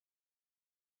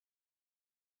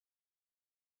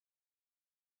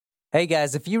Hey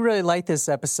guys, if you really like this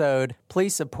episode,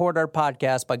 please support our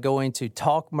podcast by going to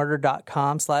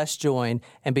talkmurder.com/join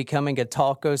and becoming a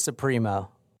Talko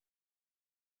Supremo.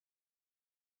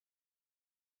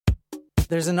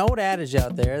 There's an old adage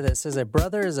out there that says a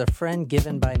brother is a friend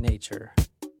given by nature.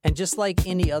 And just like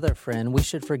any other friend, we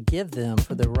should forgive them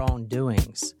for their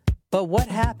wrongdoings. But what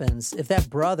happens if that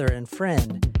brother and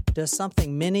friend does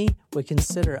something many would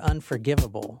consider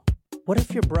unforgivable? What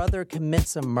if your brother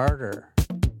commits a murder?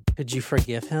 Could you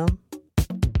forgive him?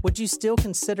 Would you still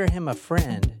consider him a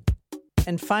friend?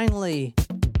 And finally,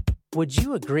 would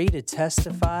you agree to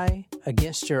testify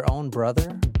against your own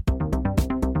brother?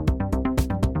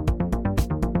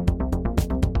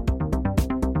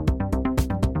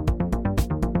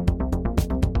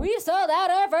 We sold out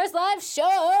our first live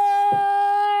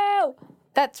show!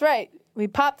 That's right. We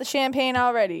popped the champagne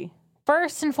already.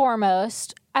 First and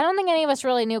foremost, I don't think any of us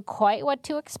really knew quite what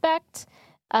to expect.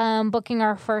 Booking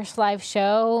our first live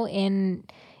show in,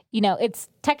 it's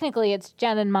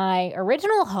Jen and my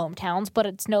original hometowns, but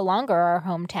it's no longer our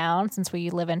hometown since we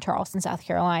live in Charleston, South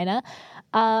Carolina.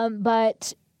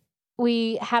 But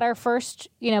we had our first,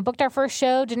 booked our first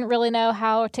show, didn't really know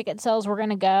how ticket sales were going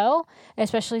to go,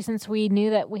 especially since we knew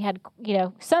that we had,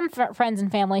 some friends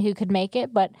and family who could make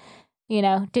it, but,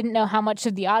 didn't know how much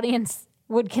of the audience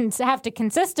would have to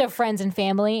consist of friends and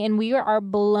family. And we are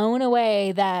blown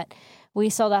away that we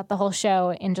sold out the whole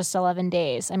show in just 11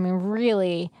 days. I mean,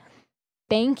 really,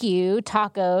 thank you,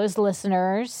 Tacos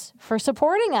listeners, for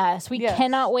supporting us. We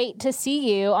cannot wait to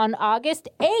see you on August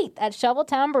 8th at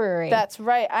Shoveltown Brewery. That's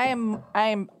right. I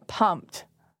am pumped.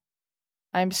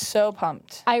 I'm so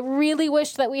pumped. I really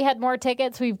wish that we had more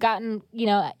tickets. We've gotten,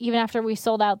 even after we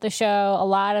sold out the show, a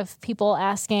lot of people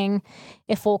asking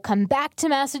if we'll come back to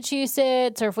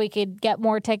Massachusetts or if we could get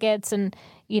more tickets. And,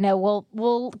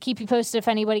 we'll keep you posted if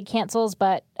anybody cancels,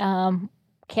 but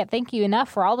can't thank you enough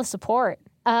for all the support.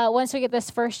 Once we get this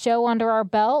first show under our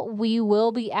belt, we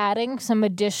will be adding some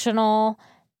additional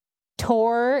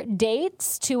tour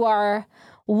dates to our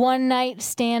one-night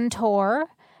stand tour.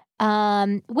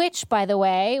 Which, by the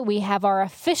way, we have our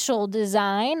official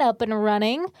design up and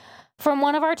running from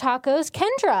one of our tacos,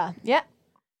 Kendra. Yeah.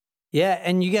 Yeah,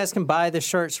 and you guys can buy the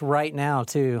shirts right now,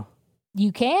 too.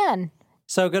 You can.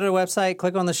 So go to the website,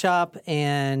 click on the shop,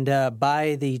 and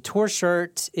buy the tour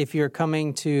shirt if you're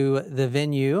coming to the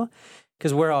venue,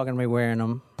 because we're all going to be wearing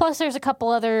them. Plus, there's a couple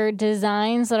other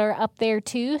designs that are up there,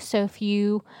 too. So if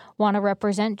you want to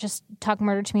represent just Talk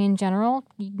Murder to Me in general,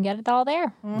 you can get it all there.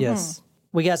 Mm-hmm. Yes.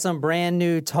 We got some brand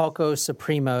new Talko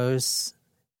Supremos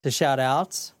to shout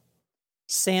out.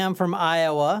 Sam from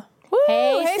Iowa. Woo,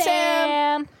 hey,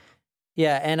 Sam.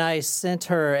 Yeah, and I sent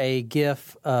her a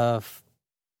gif of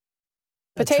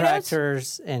potatoes,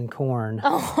 tractors, and corn.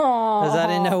 Oh, because I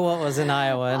didn't know what was in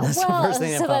Iowa. And that's the first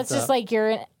thing that popped up. So that's just like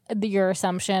your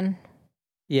assumption.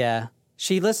 Yeah,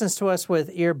 she listens to us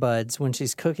with earbuds when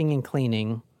she's cooking and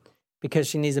cleaning because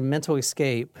she needs a mental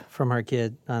escape from her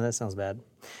kid. Oh, that sounds bad.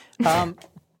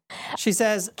 She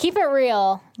says, keep it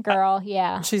real, girl.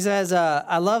 Yeah. She says,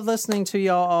 I love listening to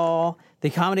y'all all. The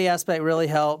comedy aspect really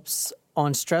helps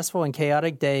on stressful and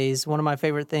chaotic days. One of my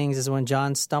favorite things is when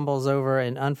John stumbles over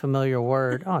an unfamiliar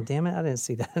word. Oh, damn it. I didn't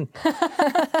see that.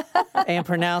 And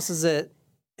pronounces it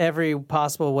every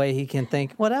possible way he can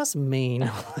think. Well, that's mean.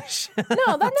 No, that's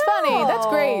funny. That's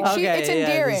great. Okay, it's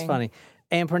endearing. It's funny.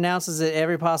 And pronounces it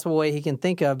every possible way he can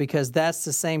think of because that's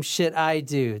the same shit I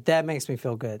do. That makes me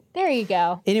feel good. There you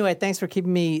go. Anyway, thanks for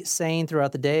keeping me sane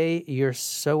throughout the day. You're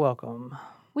so welcome.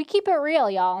 We keep it real,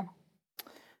 y'all.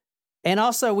 And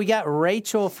also, we got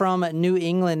Rachel from New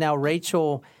England. Now,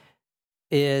 Rachel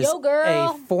is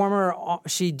girl. a former,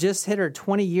 she just hit her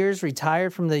 20 years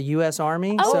retired from the U.S.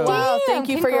 Army. Oh, so, wow. Thank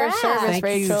you Congrats. for your service, thank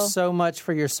Rachel. you so much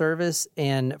for your service.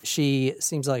 And she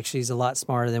seems like she's a lot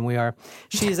smarter than we are.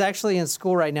 She's actually in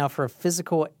school right now for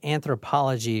physical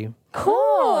anthropology. Cool.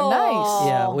 Oh, nice.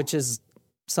 Yeah, which is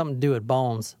something to do with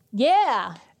bones.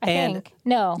 Yeah, I think.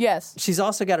 No. Yes. She's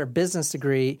also got her business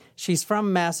degree. She's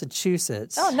from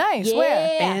Massachusetts. Oh, nice. Yeah.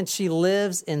 Where? And she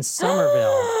lives in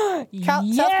Somerville. South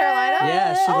Carolina?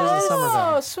 Yeah, she lives in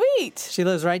Somerville. Oh, sweet. She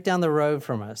lives right down the road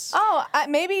from us. Oh,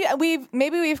 maybe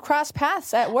we've crossed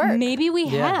paths at work. Maybe we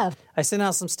have. I sent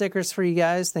out some stickers for you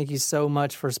guys. Thank you so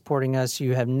much for supporting us.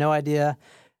 You have no idea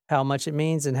how much it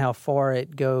means and how far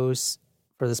it goes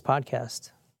for this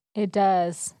podcast. It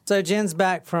does. So Jen's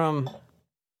back from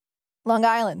Long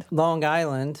Island. Long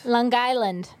Island. Long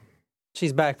Island.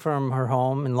 She's back from her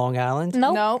home in Long Island?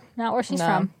 Nope. Nope. Not where she's No.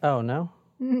 from. Oh, no?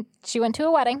 She went to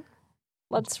a wedding.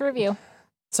 Let's review.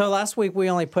 So last week we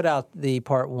only put out the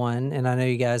part one, and I know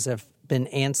you guys have been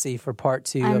antsy for part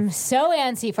 2 I'm of so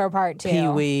antsy for part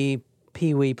 2.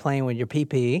 Pee-wee playing with your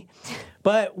pee-pee.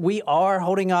 But we are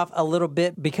holding off a little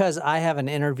bit because I have an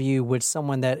interview with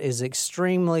someone that is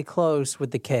extremely close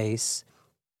with the case.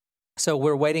 So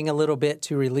we're waiting a little bit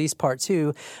to release part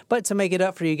 2. But to make it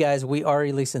up for you guys, we are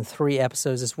releasing 3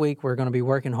 episodes this week. We're going to be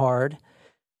working hard.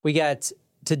 We got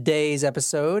today's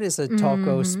episode is a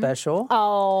taco special.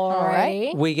 All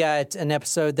right. We got an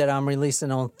episode that I'm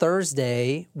releasing on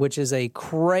Thursday, which is a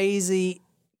crazy,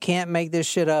 can't make this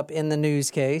shit up in the news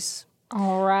case.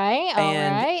 All right.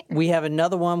 And we have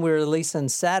another one we're releasing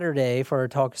Saturday for our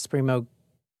Talk Supremo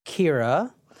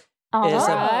Kira. All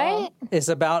right. It's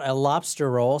about a lobster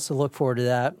roll, so look forward to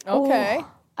that. Okay. Ooh.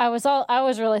 I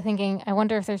was really thinking, I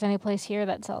wonder if there's any place here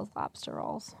that sells lobster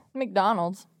rolls.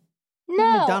 McDonald's.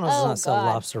 No. McDonald's does not sell God.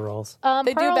 lobster rolls.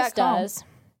 They do Pearls back home. does.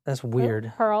 That's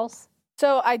weird. Pearls.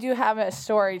 So I do have a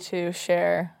story to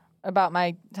share about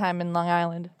my time in Long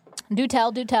Island. Do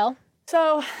tell.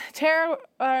 So Tara,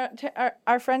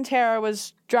 our friend Tara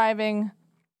was driving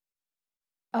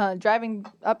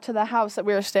up to the house that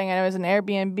we were staying at. It was an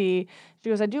Airbnb. She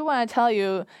goes, I do want to tell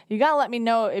you, you got to let me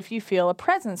know if you feel a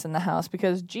presence in the house,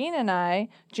 because Gene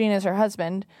is her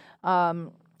husband,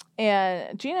 and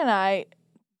Gene and I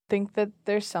think that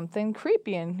there's something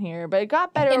creepy in here, but it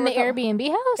got better. In the Airbnb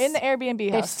house? In the Airbnb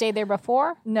house. They've stayed there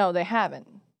before? No, they haven't.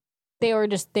 They were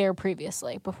just there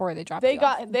previously before they dropped They you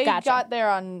off. got there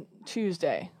on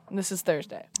Tuesday, and this is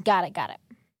Thursday. Got it.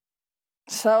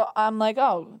 So I'm like,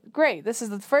 oh, great. This is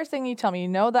the first thing you tell me. You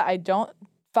know that I don't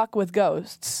fuck with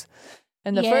ghosts.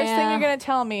 And the first thing you're going to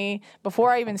tell me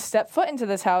before I even step foot into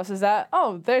this house is that,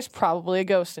 oh, there's probably a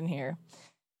ghost in here.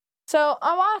 So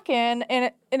I walk in,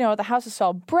 and the house is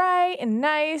all bright and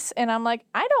nice, and I'm like,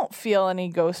 I don't feel any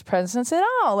ghost presence at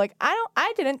all. Like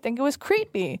I didn't think it was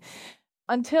creepy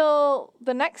until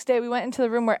the next day. We went into the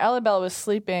room where Ella Bella was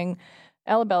sleeping.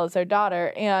 Ella Bella is their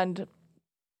daughter, and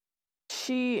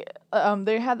she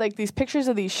they had like these pictures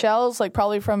of these shells, like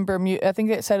probably from Bermuda. I think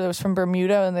it said it was from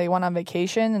Bermuda, and they went on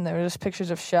vacation, and there were just pictures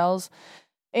of shells.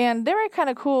 And they were kind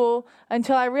of cool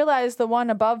until I realized the one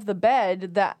above the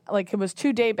bed, that like it was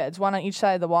 2 day beds, one on each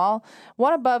side of the wall.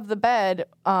 One above the bed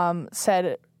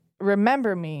said,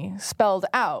 "Remember me," spelled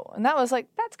out. And that was like,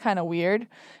 that's kind of weird.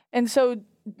 And so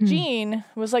Gene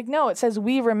was like, no, it says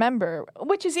 "we remember,"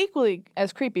 which is equally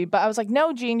as creepy. But I was like,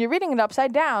 no, Gene, you're reading it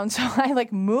upside down. So I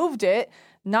like moved it,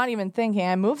 not even thinking.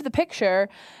 I moved the picture,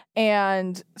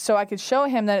 and so I could show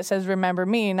him that it says "remember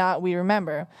me," not "we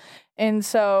remember." And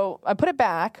so I put it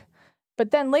back.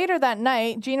 But then later that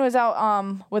night, Gene was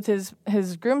out with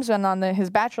his groomsmen on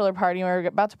his bachelor party, and we were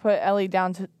about to put Ellie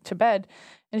down to bed.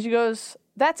 And she goes,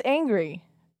 "That's angry."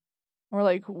 And we're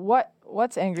like,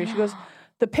 what's angry? She goes,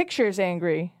 "The picture's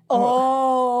angry."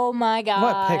 Oh my God.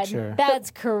 What picture?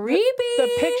 That's creepy. The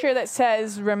picture that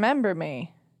says "remember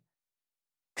me."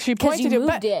 She 'Cause pointed you to it.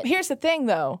 But moved it. here's the thing,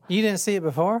 though. You didn't see it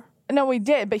before? No, we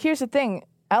did. But here's the thing.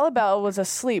 Ella was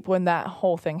asleep when that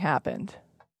whole thing happened.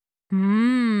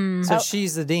 So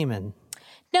she's the demon.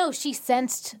 No, she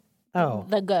sensed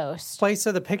the ghost. Wait,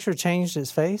 so the picture changed its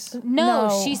face?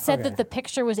 No, she said that the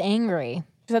picture was angry.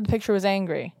 She said the picture was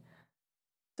angry.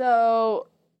 So,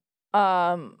 so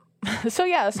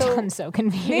I'm so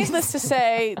confused. needless to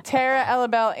say, Tara,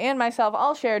 Ella, and myself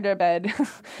all shared our bed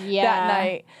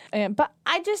that night. But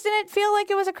I just didn't feel like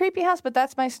it was a creepy house. But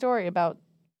that's my story about.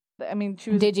 I mean, she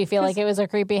was. Did you feel like it was a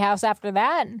creepy house after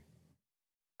that? Not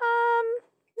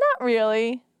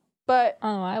really. But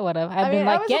Oh, I would have. I'd been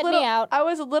like, get me out. I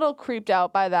was a little creeped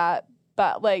out by that,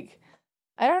 but like,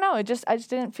 I don't know. I just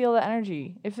didn't feel the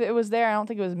energy. If it was there, I don't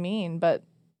think it was mean. But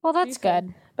Well, that's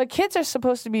good. But kids are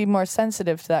supposed to be more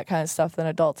sensitive to that kind of stuff than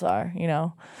adults are. You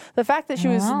know, the fact that she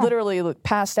was literally like,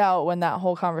 passed out when that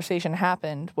whole conversation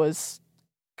happened was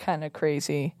kind of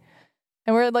crazy.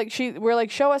 And we're like,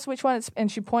 show us which one it's,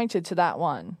 and she pointed to that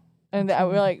one, and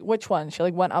we're like, which one? She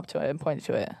like went up to it and pointed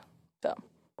to it. So.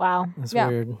 Wow. That's Yeah.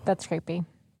 weird. That's creepy.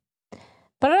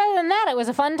 But other than that, it was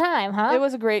a fun time, huh? It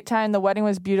was a great time. The wedding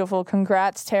was beautiful.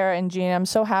 Congrats, Tara and Gene. I'm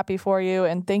so happy for you,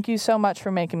 and thank you so much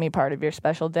for making me part of your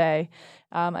special day.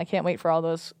 I can't wait for all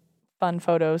those fun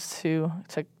photos to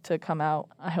come out.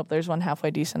 I hope there's one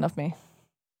halfway decent of me.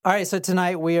 All right, so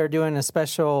tonight we are doing a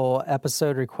special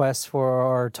episode request for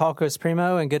our Tacos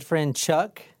Primo and good friend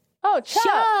Chuck. Oh,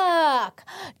 Chuck!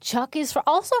 Chuck is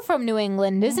also from New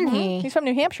England, isn't he? He's from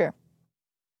New Hampshire.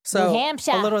 So New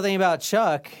Hampshire. a little thing about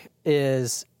Chuck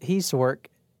is he used to work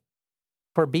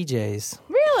for BJ's.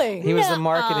 Really? He was the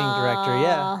marketing director,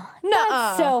 yeah.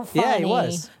 That's so funny. Yeah, he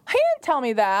was. He didn't tell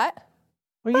me that.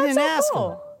 Well, you That's didn't so ask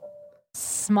cool. him.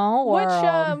 Small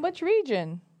world. Which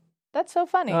region? That's so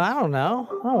funny. Well, I don't know.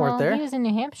 I don't work there. He was in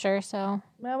New Hampshire, so.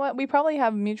 Well, what? We probably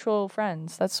have mutual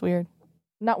friends. That's weird.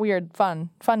 Not weird. Fun.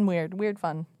 Fun. Weird. Weird.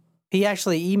 Fun. He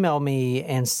actually emailed me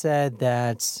and said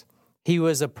that he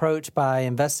was approached by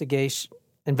Investigation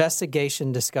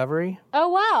Discovery. Oh,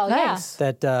 wow. Nice.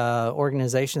 That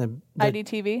organization.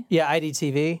 IDTV. Yeah,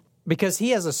 IDTV. Because he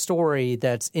has a story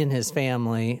that's in his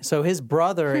family. So his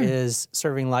brother is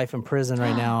serving life in prison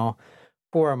right now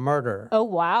for a murder. Yeah. Oh,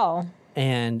 wow.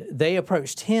 And they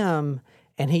approached him,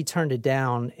 and he turned it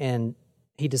down, and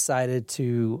he decided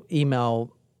to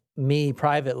email me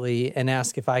privately and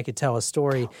ask if I could tell a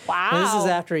story. Wow. And this is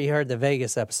after he heard the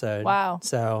Vegas episode. Wow.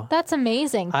 So That's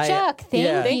amazing. I- Chuck, thank you.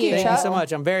 Thank you, Thank Chuck. you so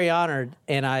much. I'm very honored,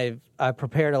 and I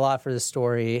prepared a lot for this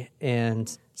story,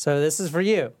 and so this is for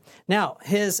you. Now,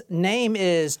 his name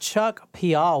is Chuck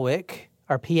Piawick,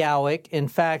 or Piawick. In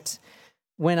fact,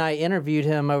 when I interviewed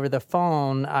him over the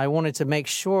phone, I wanted to make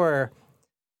sure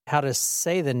how to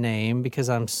say the name because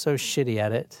I'm so shitty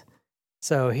at it.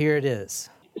 So here it is.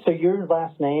 So your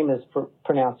last name is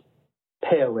pronounced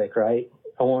Piawick, right?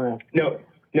 I want to... No,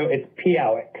 it's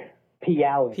Piawick.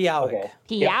 Piawick. Piawick. Okay.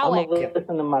 Yeah, I'm going to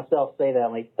listen to myself say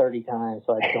that like 30 times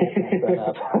so I don't mess that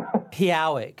up.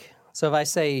 Piawick. So if I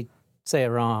say it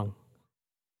wrong,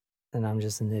 then I'm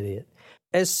just an idiot.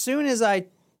 As soon as I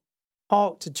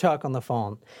talked to Chuck on the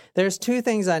phone, there's two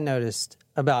things I noticed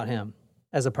about him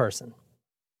as a person.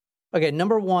 Okay,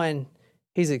 number one,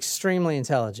 he's extremely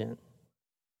intelligent,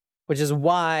 which is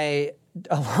why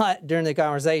a lot during the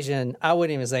conversation, I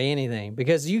wouldn't even say anything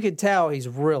because you could tell he's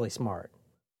really smart,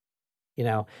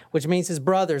 which means his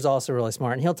brother's also really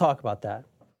smart, and he'll talk about that.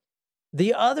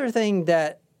 The other thing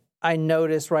that I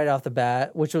noticed right off the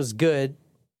bat, which was good,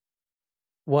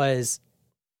 was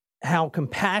how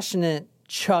compassionate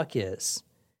Chuck is.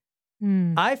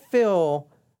 I feel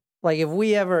like if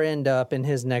we ever end up in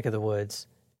his neck of the woods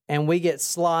and we get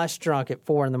slosh drunk at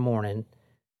 4 a.m,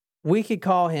 we could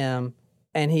call him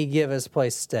and he'd give us a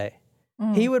place to stay.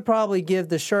 He would probably give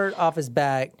the shirt off his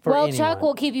back for anyone. Chuck,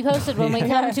 we'll keep you posted when we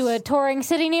come to a touring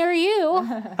city near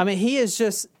you. I mean, he is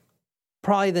just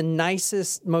probably the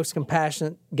nicest, most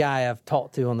compassionate guy I've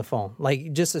talked to on the phone.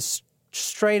 Like, just a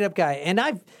straight up guy. And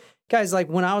guys, like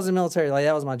when I was in the military, like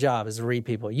that was my job, is to read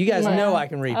people. You guys know I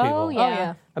can read people. Oh,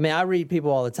 yeah. I mean, I read people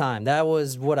all the time. That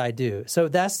was what I do. So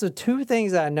that's the two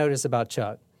things that I noticed about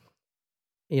Chuck.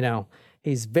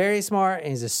 He's very smart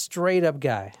and he's a straight up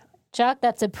guy. Chuck,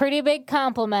 that's a pretty big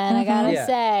compliment, I gotta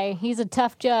say. He's a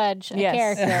tough judge, a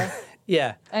character.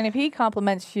 Yeah. And if he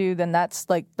compliments you, then that's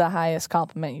like the highest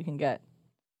compliment you can get.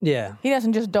 Yeah. He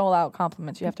doesn't just dole out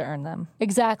compliments. You have to earn them.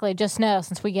 Exactly. Just know,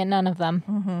 since we get none of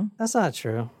them. That's not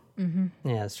true. Yeah,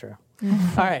 that's true. All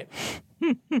right.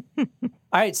 All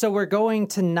right, so we're going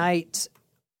tonight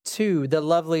to the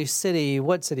lovely city.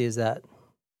 What city is that?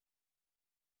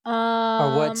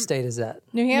 Or what state is that?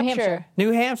 New Hampshire.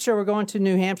 New Hampshire. We're going to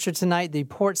New Hampshire tonight, the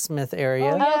Portsmouth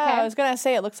area. Oh, yeah. okay. I was going to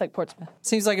say it looks like Portsmouth.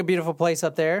 Seems like a beautiful place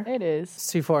up there. It is. It's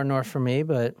too far north for me,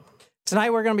 but tonight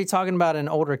we're going to be talking about an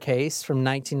older case from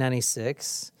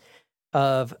 1996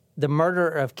 of the murder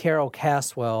of Carol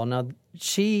Caswell. Now,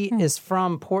 she is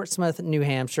from Portsmouth, New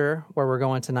Hampshire, where we're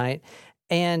going tonight,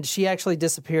 and she actually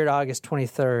disappeared August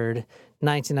 23rd,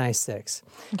 1996.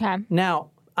 Okay. Now,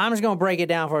 I'm just going to break it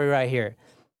down for you right here.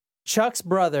 Chuck's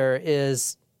brother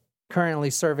is currently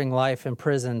serving life in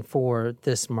prison for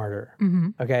this murder.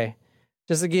 Okay?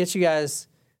 Just to get you guys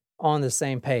on the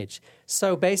same page.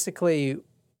 So basically,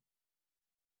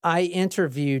 I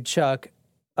interviewed Chuck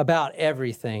about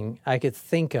everything I could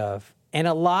think of. And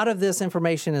a lot of this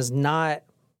information is not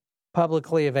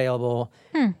publicly available.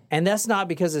 And that's not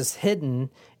because it's hidden.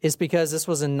 It's because this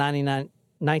was in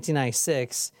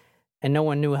 1996, and no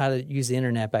one knew how to use the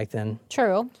internet back then.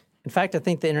 True. In fact, I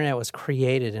think the internet was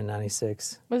created in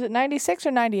 96. Was it 96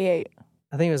 or 98?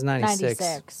 I think it was 96.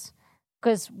 96.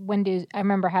 Because Windows, I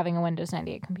remember having a Windows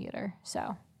 98 computer,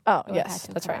 so. Oh, it had yes,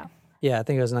 to that's come right. out. Yeah, I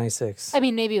think it was 96. I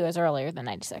mean, maybe it was earlier than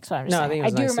 96, but I'm just No, I saying. think it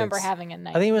was do 96. remember having a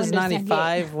I think it was Windows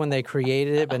 95 when they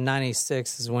created it, but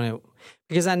 96 is when it...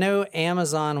 Because I know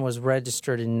Amazon was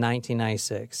registered in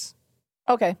 1996.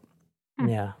 Okay.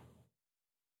 Yeah.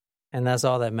 And that's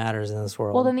all that matters in this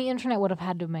world. Well, then the internet would have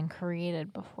had to have been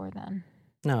created before then.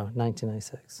 No,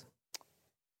 1996.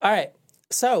 All right.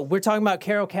 So we're talking about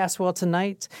Carol Caswell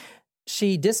tonight.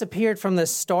 She disappeared from the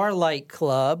Starlight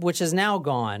Club, which is now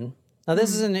gone. Now,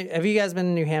 this is have you guys been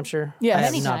in New Hampshire? Yes. I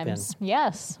have Many not times. been.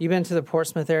 Yes. You been to the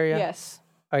Portsmouth area? Yes.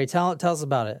 All right, tell us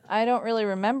about it. I don't really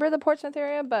remember the Portsmouth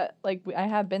area, but I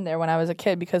have been there when I was a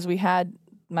kid because we had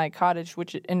my cottage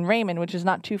in Raymond, which is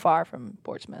not too far from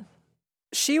Portsmouth.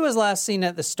 She was last seen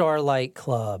at the Starlight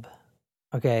Club.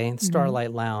 Okay,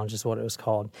 Starlight Lounge is what it was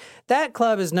called. That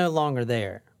club is no longer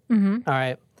there. All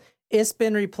right. It's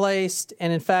been replaced,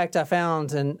 and in fact, I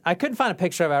found, and I couldn't find a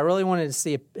picture of it. I really wanted to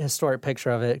see a historic picture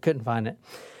of it. Couldn't find it.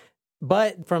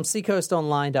 But from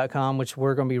seacoastonline.com, which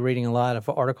we're going to be reading a lot of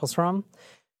articles from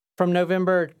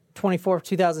November 24th,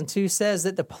 2002, says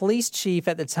that the police chief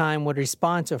at the time would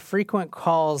respond to frequent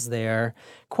calls there.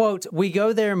 Quote, "We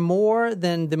go there more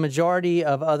than the majority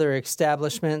of other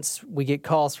establishments. We get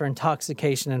calls for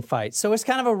intoxication and fights." So it's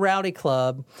kind of a rowdy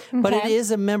club, but it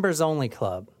is a members-only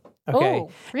club. Okay. Oh,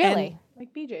 really? And,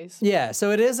 Like BJ's. yeah,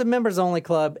 so it is a members-only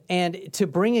club, and to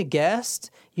bring a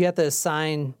guest, you have to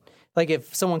sign. Like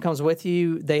if someone comes with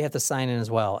you, they have to sign in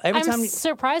as well. I'm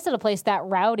surprised that a place that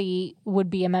rowdy would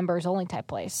be a members-only type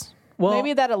place. Well,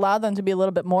 Maybe that allowed them to be a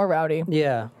little bit more rowdy.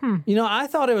 yeah. You know, I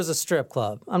thought it was a strip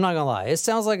club. I'm not gonna lie. It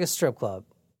sounds like a strip club.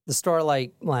 The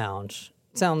Starlight Lounge.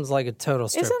 It sounds like a total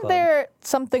strip Isn't club. there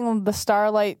something, the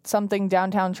Starlight something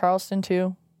downtown Charleston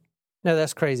too? No,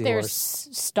 that's Crazy There's Horse.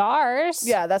 Stars.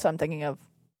 Yeah, that's what I'm thinking of.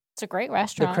 It's a great The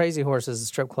restaurant. Crazy Horse is a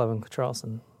strip club in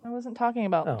Charleston. I wasn't talking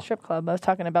about Oh. strip club. I was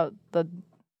talking about the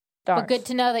stars. But good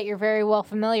to know that you're very well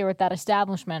familiar with that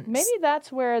establishment. Maybe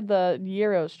that's where the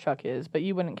Euros truck is, but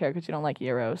you wouldn't care because you don't like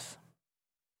Euros.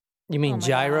 You Oh mean my God,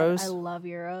 gyros? I love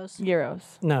Euros. Euros.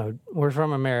 No, we're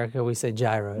from America. We say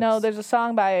gyros. No, there's a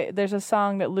song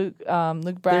that Luke Bryan.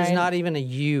 There's not even a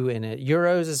U in it.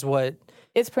 Euros is what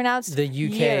It's pronounced the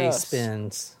UK Euros.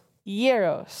 spins.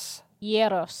 Euros.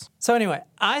 Euros. So anyway,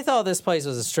 I thought this place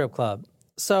was a strip club.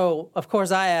 So, of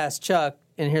course, I asked Chuck,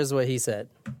 and here's what he said.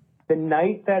 The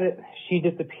night that she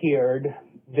disappeared,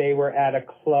 they were at a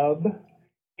club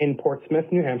in Portsmouth,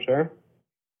 New Hampshire.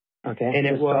 Okay. And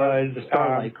it was, the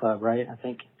Starlight Club, right? I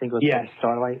think it was Yes. called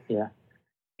Starlight. Yeah.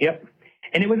 Yep.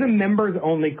 And it was a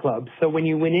members-only club. So when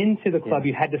you went into the club,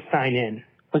 you had to sign in.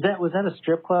 Was that a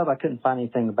strip club? I couldn't find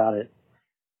anything about it.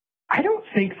 I don't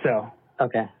think so.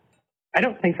 Okay. I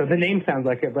don't think so. The name sounds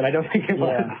like it, but I don't think it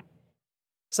was.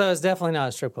 So it's definitely not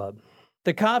a strip club.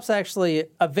 The cops actually,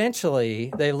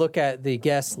 eventually, they look at the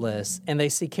guest list and they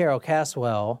see Carol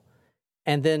Caswell.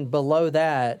 And then below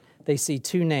that, they see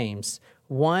two names.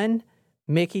 One,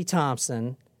 Mickey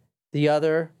Thompson. The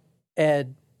other,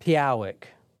 Ed Piawick.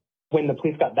 When the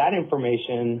police got that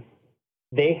information,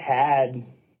 they had,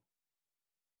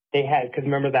 because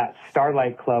remember that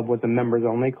Starlight Club was a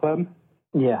members-only club?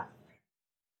 Yeah.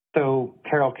 So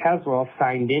Carol Caswell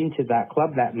signed into that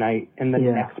club that night, and the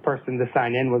Yeah. next person to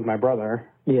sign in was my brother,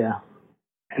 Yeah.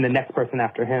 and the next person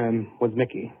after him was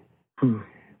Mickey. Hmm.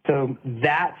 So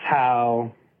that's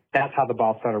how the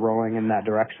ball started rolling in that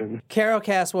direction. Carol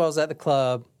Caswell's at the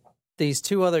club. These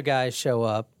two other guys show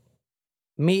up,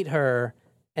 meet her,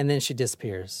 and then she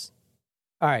disappears.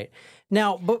 All right.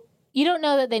 Now, but You don't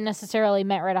know that they necessarily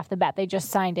met right off the bat. They just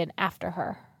signed in after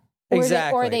her.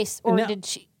 Exactly. No. Did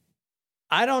she?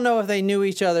 I don't know if they knew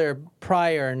each other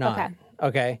prior or not.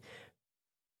 Okay.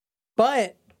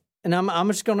 But, and I'm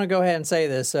just going to go ahead and say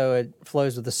this so it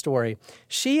flows with the story.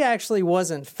 She actually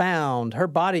wasn't found. Her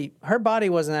body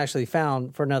wasn't actually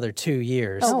found for another 2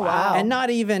 years. Oh, wow. And not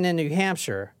even in New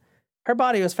Hampshire. Her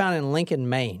body was found in Lincoln,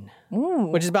 Maine,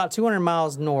 which is about 200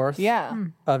 miles north Yeah.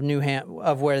 of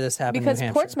of where this happened Because in New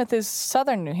Hampshire. Portsmouth is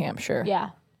southern New Hampshire.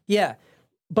 Yeah. Yeah.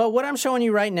 But what I'm showing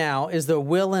you right now is the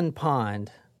Willen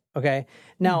Pond. Okay.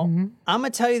 Now, I'm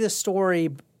going to tell you the story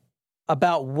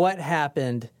about what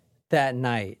happened that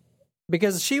night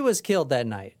because she was killed that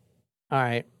night. All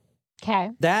right.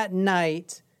 Okay. That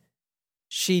night,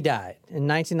 she died in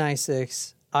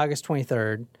 1996, August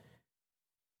 23rd.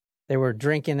 They were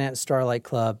drinking at Starlight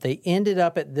Club. They ended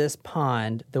up at this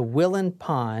pond, the Willen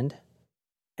Pond,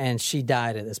 and she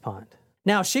died at this pond.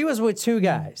 Now, she was with two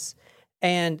guys,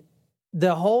 and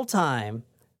the whole time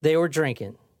they were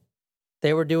drinking.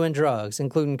 They were doing drugs,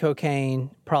 including cocaine,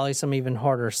 probably some even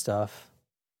harder stuff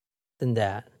than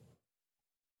that.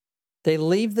 They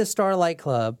leave the Starlight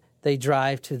Club. They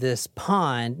drive to this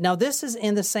pond. Now, this is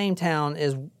in the same town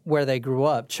as where they grew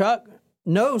up. Chuck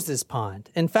knows this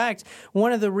pond. In fact,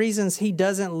 one of the reasons he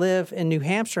doesn't live in New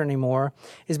Hampshire anymore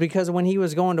is because when he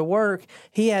was going to work,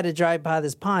 he had to drive by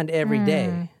this pond every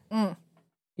day.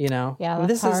 You know? Yeah, And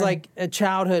that's this is hard. like a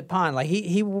childhood pond. Like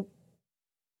they would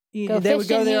go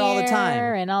fishing there all the here time.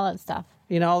 and all that stuff.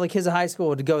 You know, all the kids at high school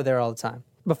would go there all the time.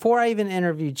 Before I even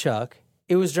interviewed Chuck,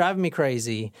 it was driving me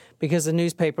crazy because the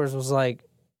newspapers was like,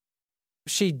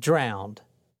 she drowned.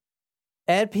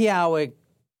 Ed Piawick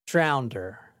drowned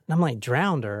her. And I'm like,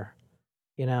 drowned her?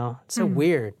 You know, it's so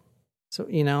weird. So,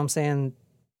 you know what I'm saying?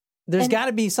 There's got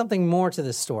to be something more to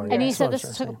this story. And you That's said what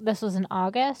I'm trying to say. this was in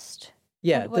August?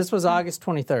 Yeah, what- this was August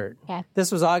 23rd. Okay.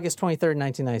 This was August 23rd,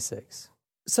 1996.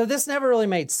 So this never really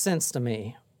made sense to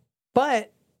me.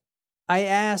 But I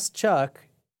asked Chuck,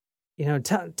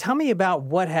 tell me about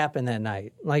what happened that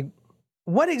night. Like,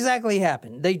 what exactly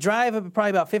happened? They drive probably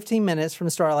about 15 minutes from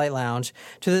the Starlight Lounge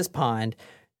to this pond.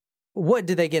 What,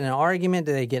 did they get in an argument?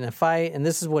 Did they get in a fight? And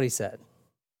this is what he said.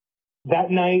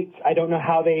 That night, I don't know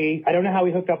how he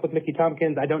hooked up with Mickey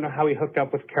Tompkins. I don't know how he hooked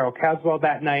up with Carol Caswell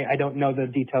that night. I don't know the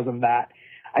details of that.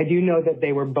 I do know that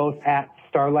they were both at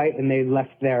Starlight and they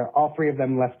left there. All three of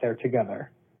them left there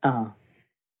together. Uh-huh.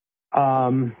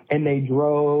 And they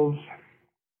drove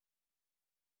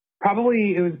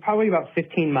it was probably about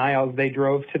 15 miles. They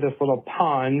drove to this little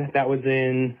pond that was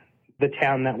in the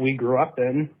town that we grew up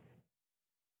in.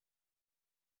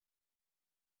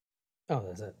 Oh,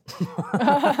 that's it.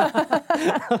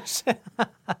 Oh, shit.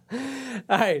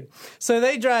 All right. So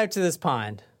they drive to this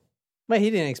pond. But he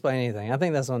didn't explain anything. I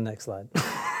think that's on the next slide.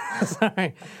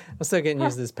 Sorry. I'm still getting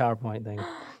used to this PowerPoint thing.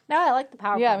 No, I like the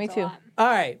PowerPoint. Yeah, me too. All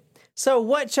right. So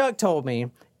what Chuck told me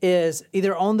is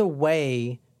either on the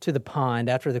way to the pond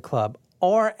after the club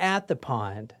or at the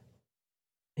pond.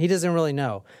 He doesn't really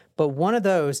know. But one of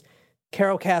those,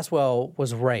 Carol Caswell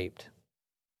was raped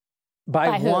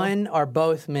by who? one or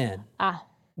both men.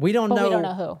 We don't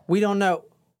know who. We don't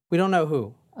know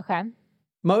who. Okay.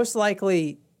 Most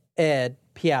likely Ed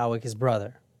Piawick, his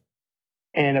brother.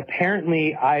 And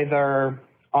apparently either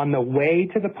on the way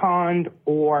to the pond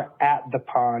or at the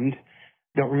pond,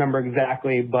 don't remember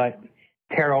exactly, but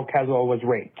Carol Caswell was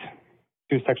raped.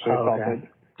 She was sexually assaulted.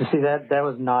 You see, that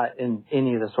was not in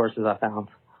any of the sources I found.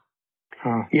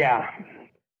 Huh. Yeah.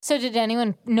 So did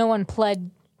no one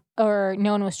pled or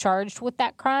no one was charged with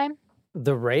that crime?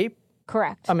 The rape?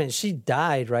 Correct. I mean, she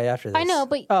died right after this. I know,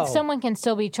 but someone can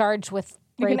still be charged with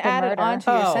You rape can add and it murder.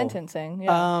 onto your sentencing.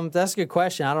 Yeah. That's a good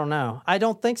question. I don't know. I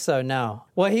don't think so, no.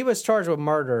 Well, he was charged with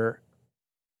murder.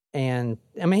 And,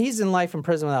 I mean, he's in life in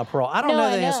prison without parole. I don't know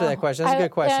the answer to that question. That's a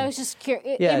good question. I was just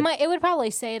curious. Yeah. It would probably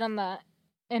say it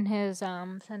in his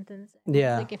sentence.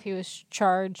 Yeah. Like if he was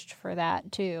charged for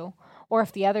that too. Or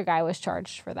if the other guy was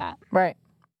charged for that. Right.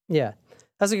 Yeah.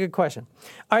 That's a good question.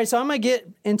 All right, so I'm going to get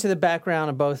into the background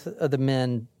of both of the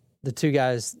men, the two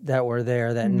guys that were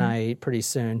there that night pretty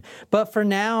soon. But for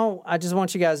now, I just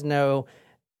want you guys to know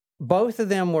both of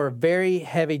them were very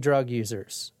heavy drug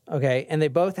users, okay? And they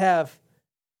both have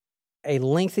a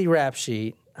lengthy rap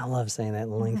sheet. I love saying that,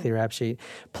 lengthy rap sheet.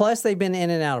 Plus, they've been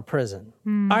in and out of prison.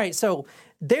 All right, so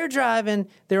they're driving,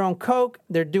 they're on coke,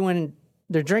 they're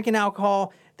drinking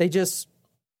alcohol. They just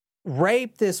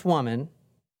raped this woman.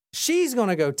 She's going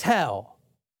to go tell.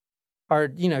 Or,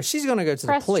 she's going to go to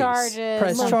Press the police. charges.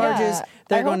 Press Yeah. charges.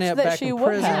 They're I going to hoped end that back she in would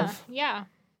prison. have. Yeah.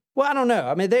 Well, I don't know.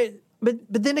 I mean, but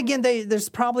then again, there's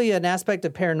probably an aspect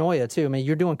of paranoia too. I mean,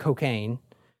 you're doing cocaine.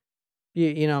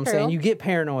 You know what I'm saying? You get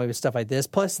paranoid with stuff like this.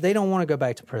 Plus, they don't want to go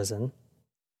back to prison.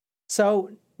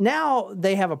 So now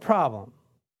they have a problem.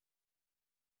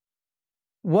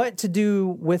 What to do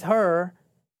with her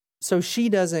so she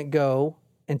doesn't go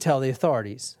and tell the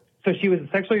authorities? So she was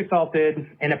sexually assaulted,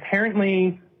 and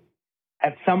apparently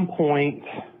at some point,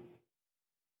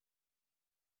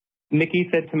 Mickey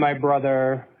said to my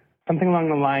brother something along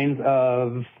the lines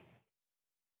of,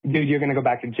 dude, you're going to go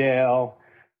back to jail.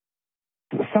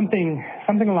 Something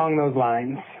along those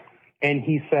lines. And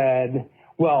he said,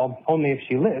 well, only if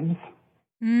she lives.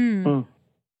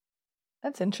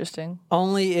 That's interesting.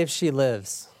 Only if she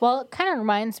lives. Well, it kind of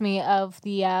reminds me of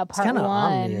the part It's kind of one.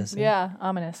 ominous. Yeah,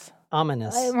 ominous.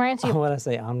 Ominous. It reminds you. What did I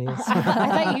say? Ominous? I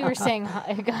thought you were saying.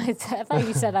 I thought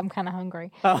you said I'm kind of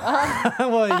hungry. Oh.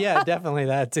 Well, yeah, definitely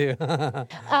that too.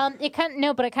 It kind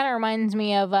of reminds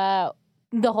me of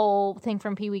the whole thing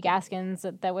from Pee Wee Gaskins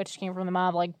that which came from the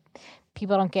mob. Like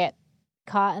people don't get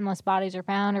caught unless bodies are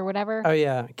found or whatever. Oh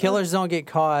yeah, killers don't get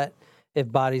caught if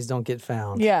bodies don't get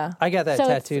found. Yeah. I got that So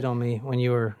it's- tattooed on me when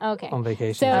you were on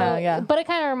vacation. So, yeah. but it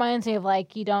kind of reminds me of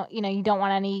like you don't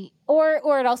want any,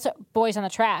 or it also Boys on the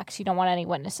Tracks. You don't want any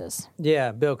witnesses.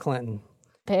 Yeah, Bill Clinton.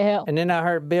 Bill. And then I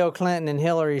heard Bill Clinton and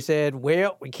Hillary said,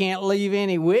 "Well, we can't leave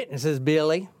any witnesses,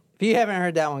 Billy." If you haven't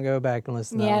heard that one, go back and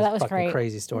listen. Yeah, that was was a fucking great.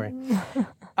 crazy story. All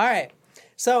right.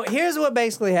 So here's what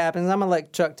basically happens. I'm going to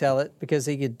let Chuck tell it because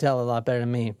he could tell it a lot better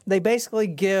than me. They basically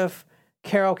give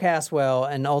Carol Caswell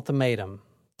an ultimatum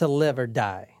to live or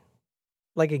die.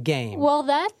 Like a game. Well,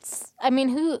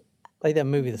 who? Like that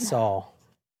movie, The Saw.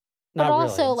 But Not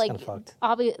also, really. It's like, kinda fucked.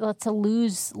 obviously, it's a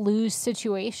lose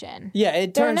situation. Yeah,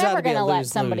 it They're turns out never to be a gonna let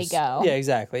lose-lose. somebody go. Yeah,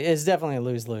 exactly. It's definitely a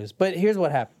lose-lose. But here's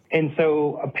what happened. And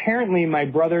so apparently my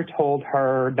brother told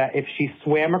her that if she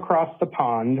swam across the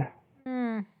pond,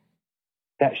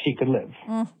 that she could live.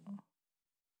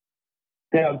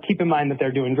 Now, keep in mind that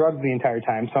they're doing drugs the entire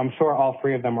time, so I'm sure all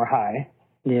three of them were high.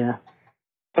 Yeah.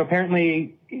 So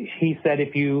apparently he said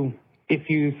if you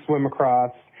swim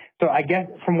across, so I guess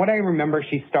from what I remember,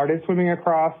 she started swimming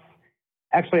across.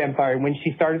 Actually, I'm sorry. When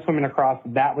she started swimming across,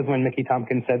 that was when Mickey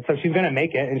Tompkins said, so she's going to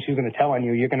make it and she's going to tell on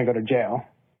you, you're going to go to jail.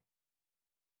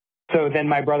 So then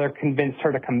my brother convinced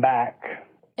her to come back.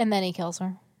 And then he kills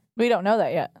her. We don't know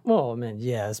that yet. Well, I mean,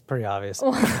 yeah, it's pretty obvious.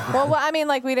 Well, I mean,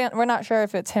 like we're not sure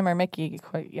if it's him or Mickey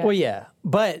quite yet. Well, yeah.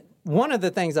 But one of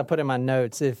the things I put in my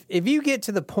notes, if you get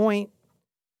to the point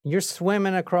you're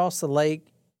swimming across the lake,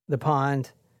 the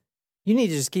pond, you need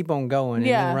to just keep on going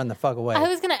and then run the fuck away. I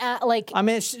was going to ask, like... I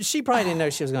mean, she probably didn't know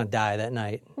she was going to die that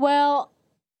night. Well,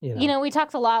 you know, we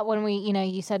talked a lot when we, you know,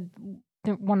 you said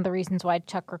one of the reasons why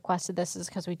Chuck requested this is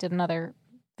because we did another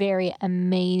very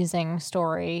amazing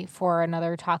story for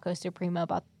another Taco Supremo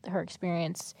about her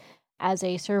experience as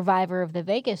a survivor of the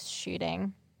Vegas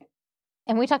shooting.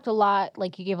 And we talked a lot,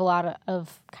 like you gave a lot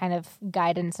of kind of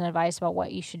guidance and advice about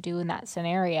what you should do in that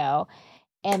scenario.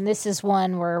 And this is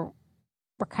one where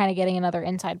we're kind of getting another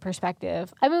inside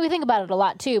perspective. I mean, we think about it a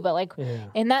lot too, but like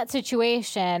in that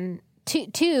situation,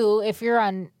 too, if you're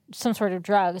on some sort of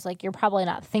drugs, like you're probably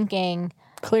not thinking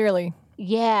clearly.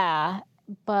 Yeah,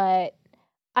 but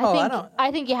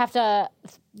I think you have to,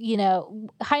 you know,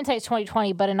 hindsight's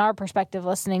 20/20. But in our perspective,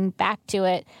 listening back to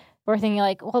it, we're thinking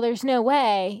like, well, there's no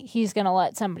way he's going to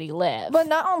let somebody live. But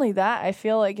not only that, I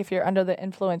feel like if you're under the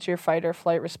influence, your fight or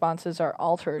flight responses are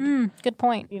altered. Good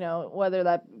point. You know, whether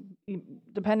that,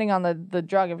 depending on the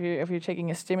drug, if you're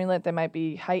taking a stimulant, that might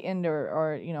be heightened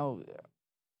or you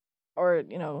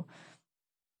know,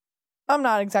 I'm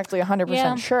not exactly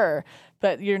 100% sure,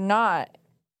 but you're not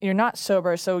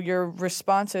sober, so your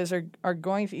responses are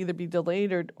going to either be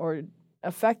delayed or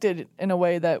affected in a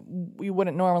way that we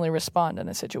wouldn't normally respond in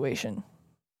a situation.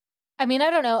 I mean,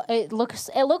 I don't know. It looks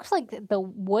like the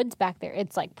woods back there,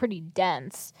 it's like pretty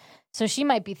dense. So she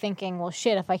might be thinking, well,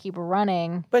 shit, if I keep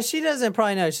running. But she doesn't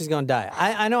probably know she's going to die.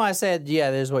 I know I said,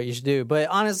 yeah, there's what you should do. But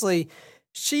honestly,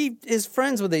 she is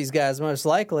friends with these guys, most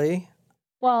likely.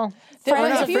 Well,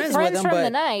 friends from the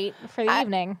night for the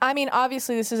evening. I mean,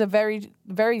 obviously, this is a very,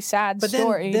 very sad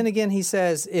story. Then again, he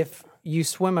says, if you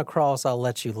swim across, I'll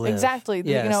let you live. Exactly.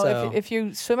 Yeah, you know, if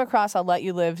you swim across, I'll let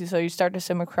you live. So you start to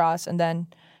swim across, and then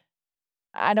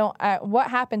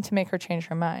what happened to make her change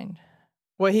her mind?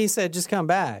 Well, he said, just come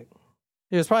back.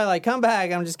 He was probably like, come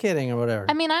back, I'm just kidding, or whatever.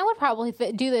 I mean, I would probably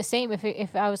do the same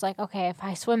if I was like, okay, if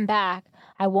I swim back,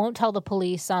 I won't tell the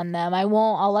police on them.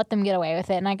 I'll let them get away with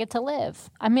it, and I get to live.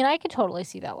 I mean, I could totally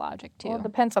see that logic, too. Well, it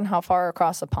depends on how far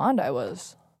across the pond I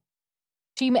was.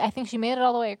 I think she made it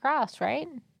all the way across, right?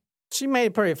 She made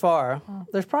it pretty far. Oh.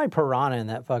 There's probably piranha in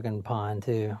that fucking pond,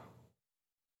 too.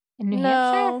 In New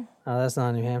Hampshire? Oh, that's not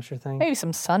a New Hampshire thing? Maybe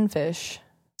some sunfish.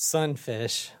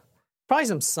 Sunfish. Probably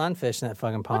some sunfish in that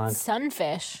fucking pond. What's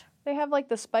sunfish? They have like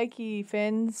the spiky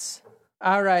fins.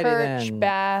 Alrighty perch, then.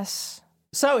 Bass.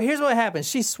 So here's what happens.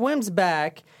 She swims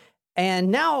back, and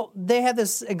now they have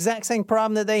this exact same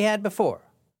problem that they had before.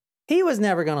 He was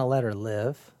never going to let her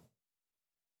live.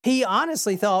 He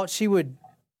honestly thought she would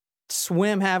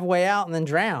swim halfway out and then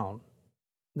drown.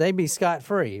 They'd be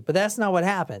scot-free. But that's not what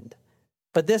happened.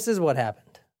 But this is what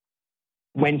happened.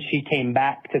 When she came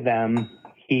back to them,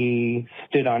 he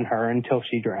stood on her until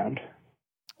she drowned.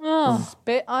 Oh.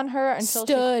 Spit on her until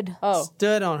stood.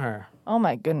 Stood on her. Oh,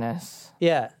 my goodness.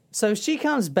 Yeah. So she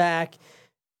comes back.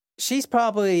 She's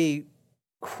probably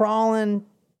crawling,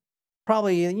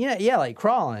 like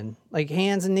crawling, like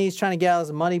hands and knees trying to get out of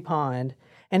the muddy pond.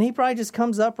 And he probably just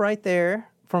comes up right there,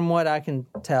 from what I can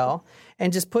tell,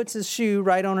 and just puts his shoe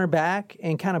right on her back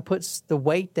and kind of puts the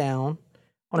weight down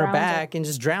on her back and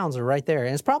just drowns her right there.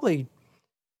 And it's probably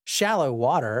shallow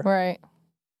water. Right.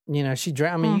 You know,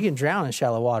 I mean, you can drown in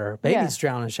shallow water. Babies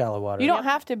drown in shallow water. You don't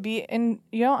have to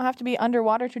be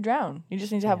underwater to drown. You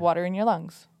just need to have water in your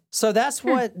lungs. So that's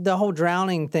what the whole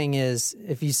drowning thing is.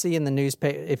 If you see in the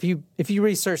newspaper, if you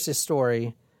research this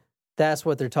story, that's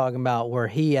what they're talking about, where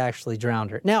he actually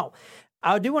drowned her. Now,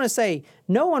 I do want to say,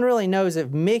 no one really knows if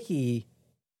Mickey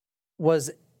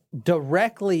was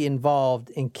directly involved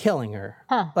in killing her.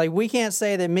 Huh. Like, we can't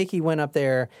say that Mickey went up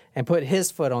there and put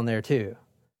his foot on there too.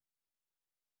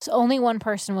 So only one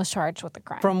person was charged with the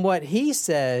crime. From what he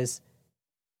says,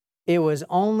 it was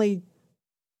only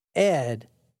Ed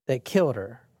that killed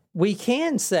her. We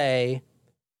can say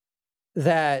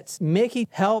that Mickey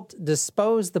helped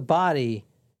dispose the body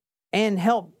and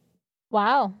helped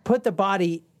put the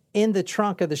body in the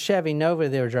trunk of the Chevy Nova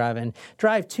they were driving,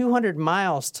 drive 200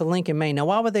 miles to Lincoln, Maine. Now,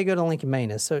 why would they go to Lincoln,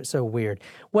 Maine? It's so weird.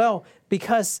 Well,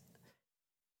 because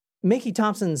Mickey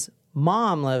Thompson's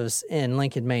mom lives in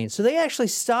Lincoln, Maine. So they actually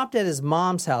stopped at his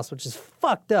mom's house, which is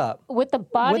fucked up. With the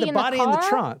body, With the body in the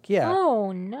trunk, yeah.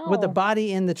 Oh, no. With the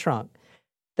body in the trunk.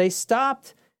 They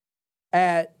stopped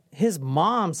at his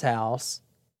mom's house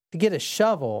to get a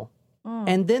shovel,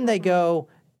 and then they go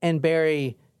and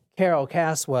bury Carol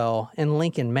Caswell in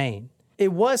Lincoln, Maine.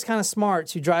 It was kind of smart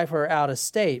to drive her out of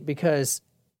state because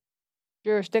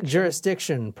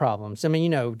jurisdiction problems. I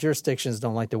mean, jurisdictions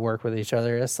don't like to work with each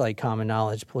other. That's like common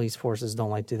knowledge. Police forces don't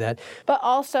like to do that. But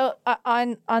also,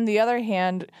 on the other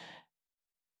hand,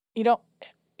 you don't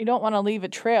want to leave a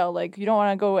trail. Like, you don't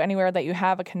want to go anywhere that you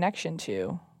have a connection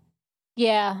to.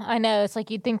 Yeah, I know. It's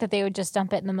like you'd think that they would just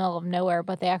dump it in the middle of nowhere,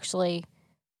 but they actually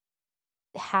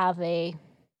have a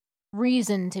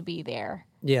reason to be there.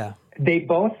 Yeah. They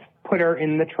both put her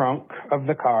in the trunk of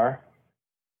the car,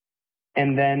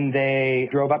 and then they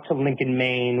drove up to Lincoln,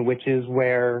 Maine, which is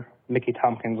where Mickey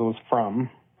Tompkins was from.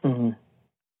 Mm-hmm.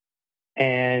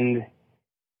 And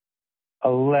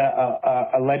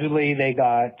allegedly they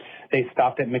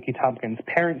stopped at Mickey Tompkins'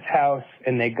 parents' house,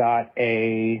 and they got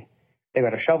a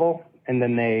shovel, and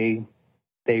then they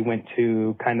went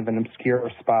to kind of an obscure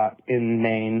spot in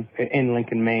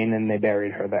Lincoln, Maine, and they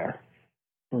buried her there.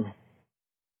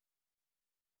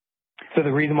 So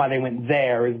the reason why they went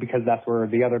there is because that's where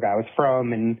the other guy was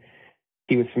from, and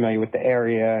he was familiar with the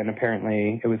area, and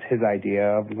apparently it was his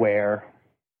idea of where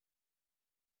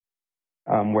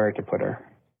to put her.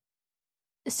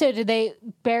 So did they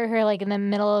bury her like in the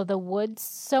middle of the woods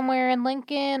somewhere in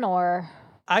Lincoln, or?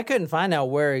 I couldn't find out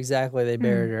where exactly they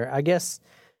buried her. I guess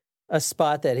a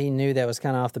spot that he knew that was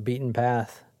kind of off the beaten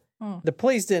path. The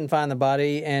police didn't find the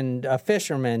body, and a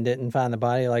fisherman didn't find the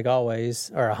body, like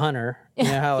always, or a hunter. You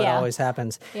know how it always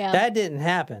happens. Yeah. That didn't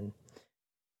happen.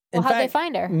 Well, how'd they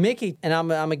find her? Mickey, and I'm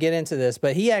going to get into this,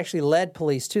 but he actually led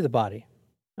police to the body.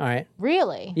 All right?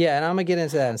 Really? Yeah, and I'm going to get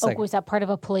into that in a second. Oh, was that part of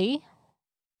a plea?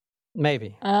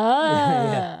 Maybe.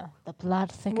 Ah, the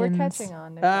plot thickens. We're catching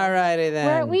on. All righty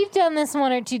then. We've done this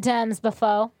one or two times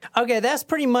before. Okay, that's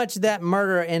pretty much that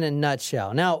murder in a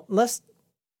nutshell. Now, let's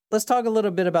talk a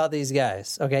little bit about these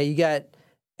guys. Okay, you got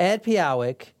Ed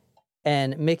Piawick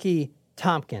and Mickey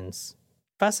Tompkins.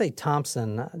 If I say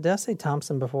Thompson, did I say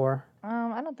Thompson before?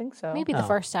 I don't think so. Maybe the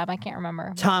first time. I can't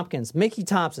remember. Tompkins. Mickey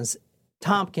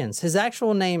Tompkins. His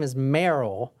actual name is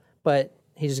Merrill, but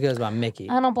he just goes by Mickey.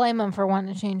 I don't blame him for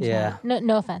wanting to change that.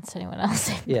 No offense to anyone else.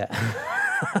 Yeah.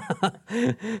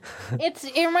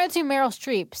 It reminds me of Meryl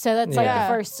Streep, so that's like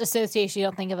the first association. You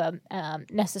don't think of a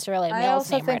necessarily a male's I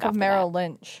also name think right of off Merrill the bat.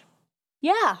 Lynch.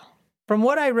 Yeah. From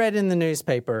what I read in the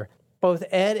newspaper, both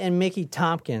Ed and Mickey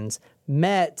Tompkins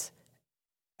met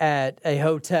at a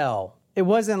hotel. It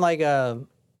wasn't like a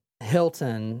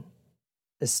Hilton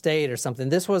estate or something.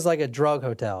 This was like a drug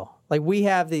hotel. Like we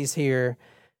have these here.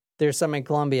 There's some in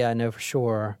Columbia, I know for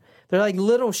sure. They're like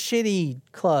little shitty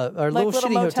club or Like little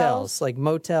shitty motels? hotels, like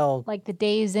motel, Like the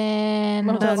Days Inn.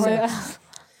 Motel or- Six.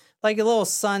 like a little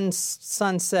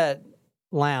sunset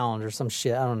lounge or some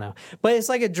shit. I don't know, but it's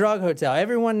like a drug hotel.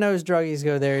 Everyone knows druggies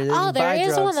go there. They Oh, there buy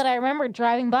is drugs. one that I remember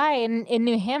driving by in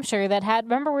New Hampshire that had,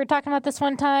 remember we were talking about this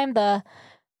one time, the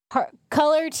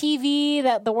color TV,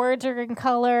 that the words are in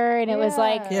color, and it was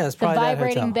like Yeah, it's the probably that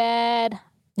vibrating hotel. bed.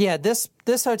 Yeah, this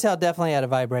hotel definitely had a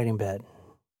vibrating bed.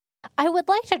 I would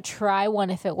like to try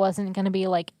one if it wasn't going to be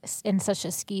like in such a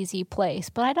skeezy place,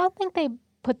 but I don't think they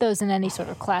put those in any sort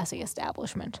of classy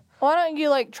establishment. Why don't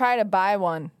you try to buy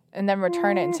one and then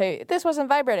return it and say this wasn't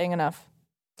vibrating enough?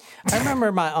 I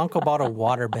remember my uncle bought a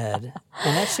water bed,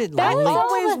 and that shit I leaked.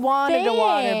 always wanted a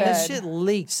water thing. That bed. shit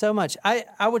leaked so much.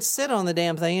 I would sit on the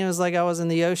damn thing, and it was like I was in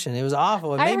the ocean. It was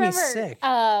awful. It made me sick.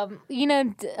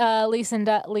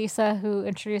 Lisa, who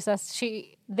introduced us,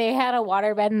 they had a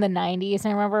water bed in the 90s.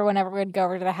 And I remember whenever we'd go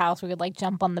over to the house, we would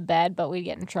jump on the bed, but we'd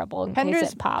get in trouble in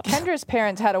case it popped. Kendra's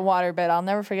parents had a water bed. I'll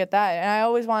never forget that. And I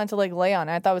always wanted to lay on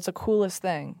it. I thought it was the coolest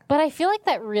thing. But I feel like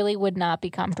that really would not be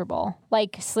comfortable.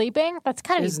 Like sleeping, that's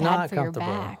kind of It's bad not for your comfortable.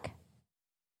 back.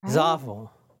 It's awful.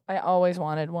 I always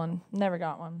wanted one. Never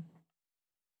got one.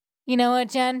 You know what,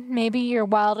 Jen? Maybe your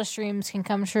wildest dreams can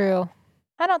come true.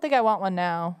 I don't think I want one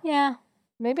now. Yeah.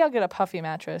 Maybe I'll get a puffy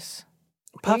mattress.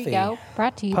 Puffy. There you go.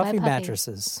 Brought to you by Puffy Puffy.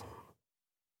 mattresses.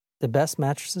 The best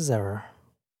mattresses ever.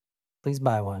 Please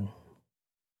buy one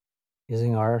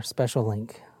using our special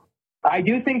link. I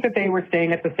do think that they were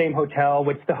staying at the same hotel,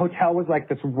 which the hotel was like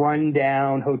this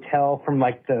rundown hotel from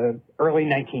the early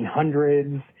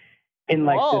 1900s in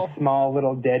Whoa. this small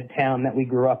little dead town that we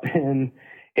grew up in.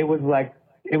 It was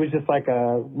just like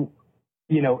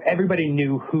everybody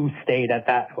knew who stayed at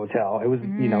that hotel. It was,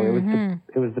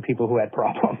 it was the people who had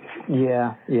problems.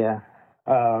 Yeah.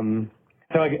 And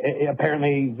So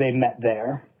apparently they met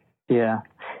there. Yeah.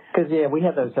 Because, we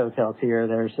have those hotels here.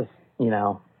 There's just,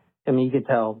 I mean, you could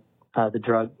tell the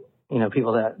drug,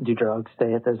 people that do drugs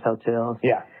stay at those hotels.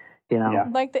 Yeah. Yeah.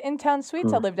 Like the in-town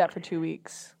suites I lived at for 2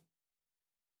 weeks.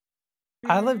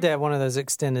 I lived at one of those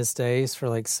extended stays for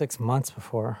like 6 months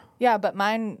before. Yeah, but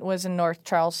mine was in North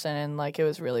Charleston, and it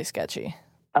was really sketchy.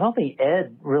 I don't think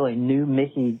Ed really knew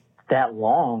Mickey that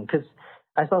long, because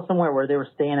I saw somewhere where they were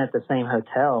staying at the same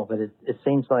hotel, but it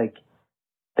seems like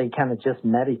they kind of just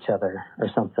met each other or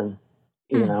something,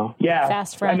 Yeah.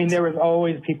 Fast friends. I mean, there was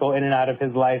always people in and out of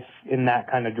his life in that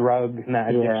kind of drug and that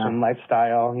addiction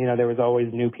lifestyle. There was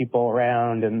always new people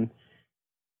around, and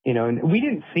and we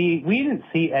didn't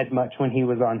see Ed much when he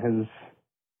was on his,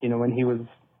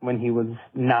 when he was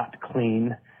not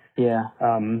clean. Yeah.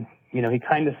 He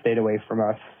kind of stayed away from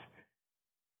us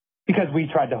because we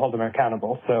tried to hold him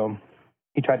accountable. So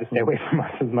he tried to stay away from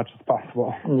us as much as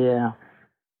possible. Yeah.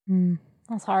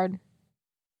 That's hard.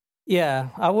 Yeah,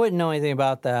 I wouldn't know anything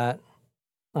about that.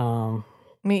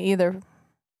 Me either.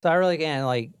 So I really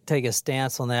can't take a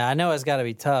stance on that. I know it's got to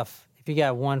be tough if you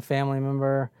got one family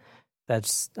member.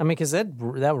 Because that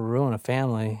would ruin a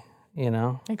family.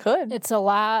 It could. It's a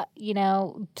lot,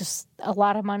 just a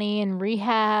lot of money in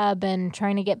rehab and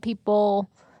trying to get people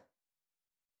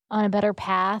on a better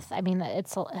path. I mean,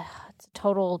 it's a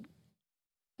total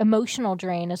emotional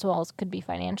drain as well as could be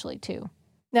financially too.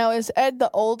 Now, is Ed the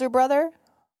older brother?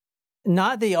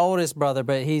 Not the oldest brother,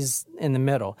 but he's in the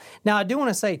middle. Now, I do want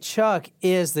to say Chuck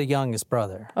is the youngest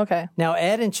brother. Okay. Now,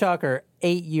 Ed and Chuck are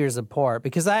 8 years apart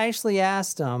because I actually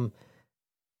asked them,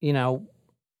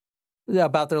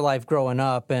 about their life growing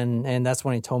up, and that's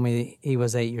when he told me he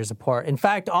was 8 years apart. In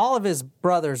fact, all of his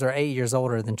brothers are 8 years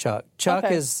older than Chuck. Chuck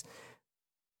is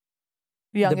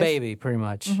youngest. the baby, pretty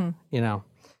much,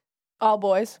 All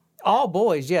boys? All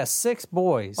boys, yes, 6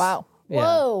 boys. Wow. Yeah.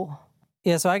 Whoa.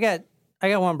 Yeah, so I got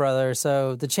one brother,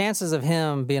 so the chances of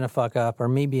him being a fuck up or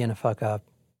me being a fuck up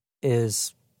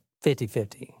is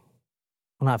 50-50.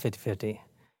 Well, not 50-50,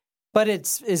 but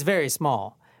it's very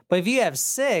small. But if you have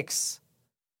 6,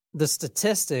 the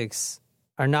statistics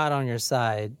are not on your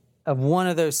side of one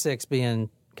of those 6 being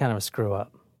kind of a screw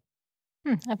up.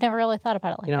 I've never really thought about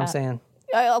it like that. You know what I'm saying?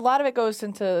 A lot of it goes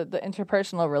into the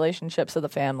interpersonal relationships of the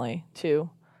family, too.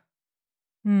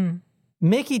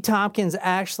 Mickey Tompkins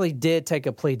actually did take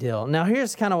a plea deal. Now,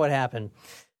 here's kind of what happened.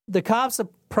 The cops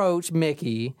approached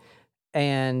Mickey,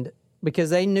 and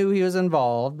because they knew he was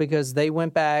involved, because they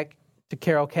went back to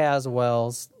Carol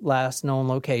Caswell's last known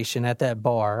location at that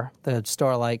bar, the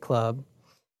Starlight Club.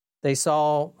 They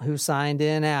saw who signed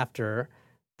in after.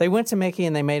 They went to Mickey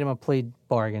and they made him a plea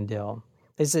bargain deal.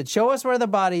 They said, show us where the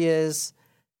body is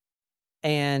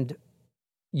and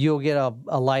you'll get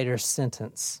a lighter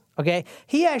sentence. Okay?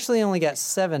 He actually only got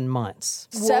 7 months.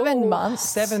 7 months?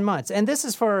 7 months. And this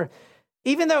is for,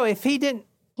 even though if he didn't,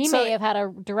 He may have had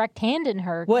a direct hand in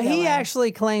her. well, he killing.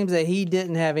 actually claims that he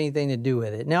didn't have anything to do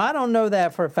with it. Now, I don't know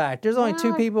that for a fact. There's only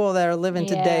 2 people that are living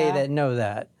today Yeah. that know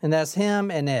that, and that's him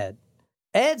and Ed.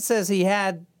 Ed says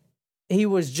he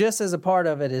was just as a part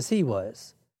of it as he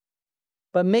was.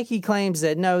 But Mickey claims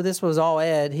that, no, this was all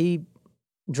Ed. He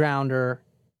drowned her.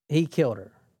 He killed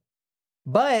her.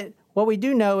 But what we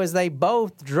do know is they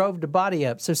both drove the body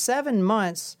up. So 7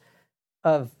 months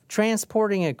of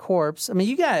transporting a corpse. I mean,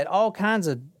 you got all kinds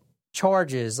of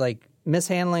charges like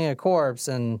mishandling a corpse,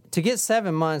 and to get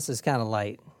 7 months is kind of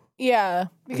light. Yeah,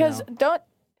 because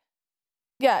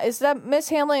is that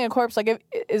mishandling a corpse,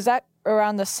 is that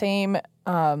around the same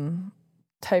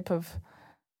type of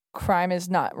crime as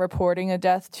not reporting a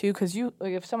death too? Because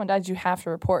if someone dies, you have to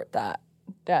report that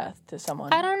death to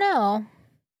someone. I don't know.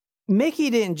 Mickey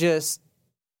didn't just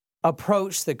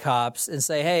approach the cops and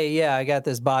say, hey, yeah, I got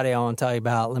this body I want to tell you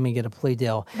about. Let me get a plea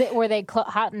deal. Were they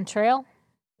hot and trail?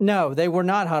 No, they were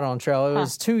not hot on trail. It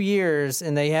was 2 years,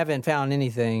 and they haven't found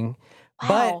anything.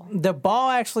 Wow. But the ball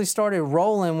actually started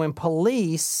rolling when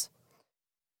police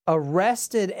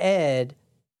arrested Ed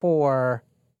for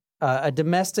a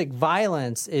domestic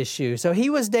violence issue. So he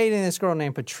was dating this girl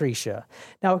named Patricia.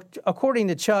 Now, according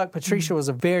to Chuck, Patricia was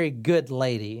a very good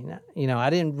lady. You know, I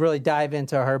didn't really dive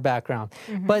into her background.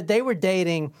 But they were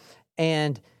dating,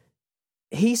 and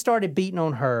he started beating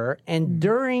on her. And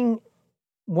during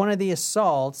one of the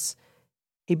assaults,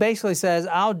 he basically says,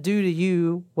 I'll do to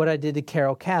you what I did to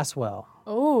Carol Caswell.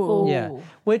 Oh, Yeah,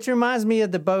 which reminds me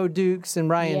of the Bo Dukes and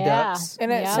Ryan Dukes.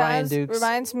 and it Ryan Dukes.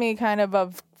 reminds me kind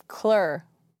of Clur.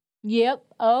 Yep.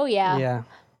 Oh, yeah. Yeah.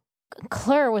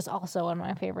 Claire was also one of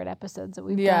my favorite episodes that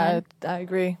we've Yeah, done. I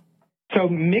agree. So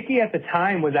Mickey at the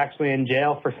time was actually in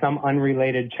jail for some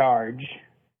unrelated charge.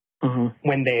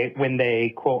 when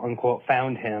they quote unquote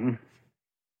found him.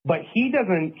 But he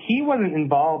wasn't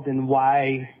involved in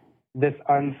why this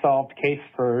unsolved case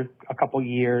for a couple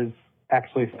years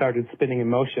actually started spinning in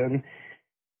motion.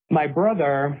 My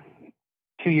brother,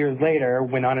 2 years later,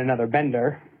 went on another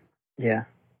bender. Yeah.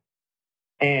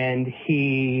 And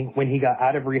when he got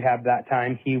out of rehab that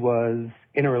time, he was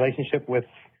in a relationship with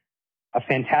a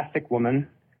fantastic woman.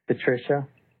 Patricia?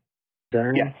 Is that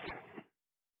her name? Yes.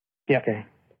 Yeah. Okay.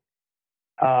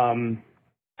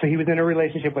 So he was in a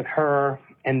relationship with her,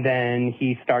 and then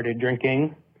he started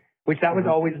drinking, which that was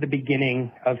always the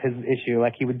beginning of his issue.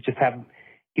 Like he would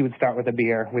start with a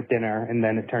beer with dinner, and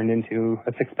then it turned into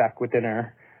a 6-pack with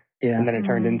dinner. Yeah. And then it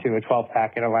turned into a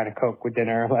 12-pack and a line of Coke with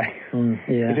dinner. Like,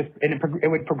 it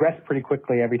would progress pretty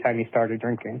quickly every time he started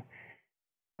drinking.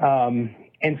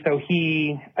 And so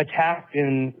he attacked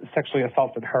and sexually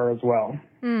assaulted her as well.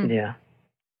 Yeah.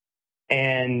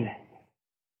 And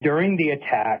during the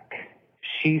attack,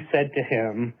 she said to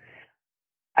him,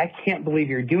 "I can't believe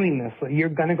you're doing this. You're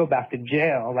going to go back to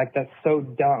jail. Like, that's so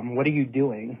dumb. What are you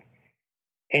doing?"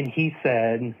 And he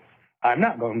said, "I'm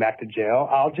not going back to jail.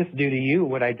 I'll just do to you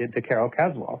what I did to Carol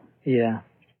Caswell." Yeah.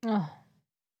 Oh.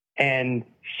 And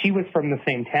she was from the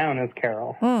same town as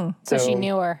Carol. So she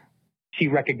knew her. She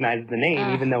recognized the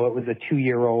name, even though it was a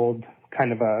 2-year-old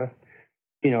kind of a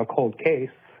cold case.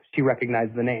 She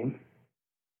recognized the name.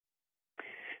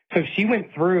 So she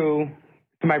went through.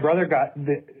 So my brother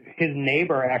his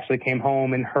neighbor actually came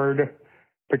home and heard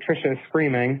Patricia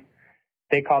screaming.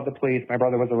 They called the police. My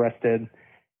brother was arrested.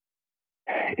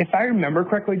 If I remember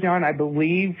correctly, John, I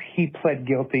believe he pled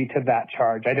guilty to that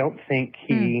charge. I don't think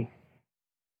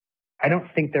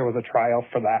there was a trial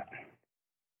for that.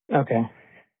 Okay.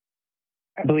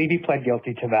 I believe he pled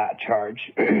guilty to that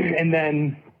charge. And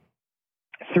then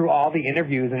through all the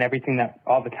interviews and everything,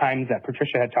 all the times that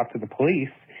Patricia had talked to the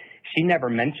police, she never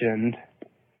mentioned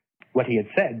what he had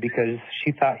said because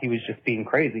she thought he was just being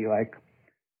crazy. Like,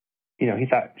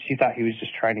 she thought he was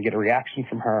just trying to get a reaction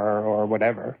from her or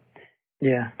whatever.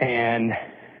 Yeah. And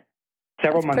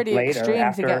several months later,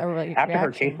 after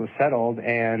her case was settled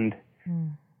and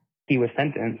he was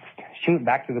sentenced, she went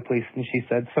back to the police and she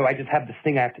said, "So I just have this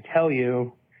thing I have to tell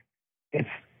you. It's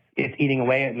eating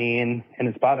away at me and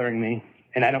it's bothering me."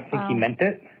 And I don't think he meant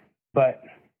it, but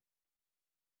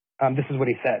this is what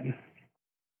he said.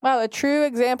 Wow, a true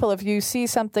example of you see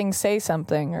something, say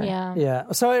something. Or...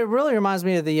 Yeah. So it really reminds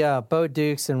me of the Bo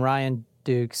Dukes and Ryan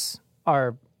Dukes,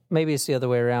 or maybe it's the other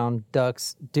way around,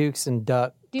 Dukes and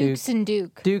Duke.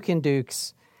 Duke and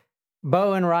Dukes.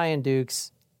 Bo and Ryan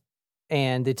Dukes.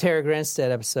 And the Tara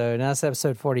Grinstead episode, and that's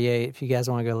episode 48, if you guys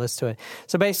want to go listen to it.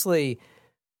 So basically,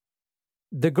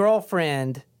 the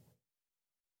girlfriend,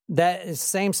 that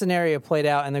same scenario played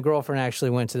out, and the girlfriend actually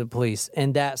went to the police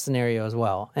in that scenario as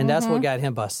well. And that's what got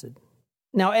him busted.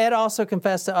 Now, Ed also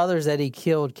confessed to others that he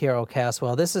killed Carol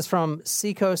Caswell. This is from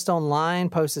Seacoast Online,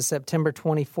 posted September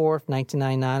 24th,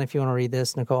 1999, if you want to read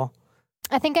this, Nicole.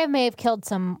 "I think I may have killed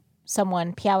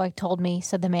someone, Piawek told me,"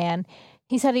 said the man.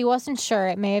 He said he wasn't sure.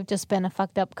 It may have just been a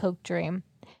fucked up coke dream.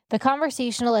 The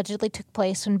conversation allegedly took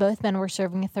place when both men were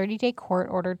serving a 30-day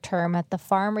court-ordered term at the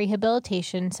Farm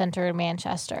Rehabilitation Center in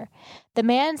Manchester. The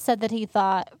man said that he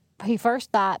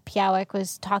first thought Piawek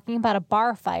was talking about a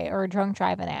bar fight or a drunk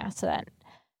driving accident.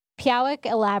 Piawek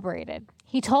elaborated.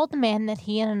 He told the man that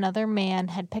he and another man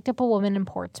had picked up a woman in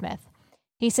Portsmouth.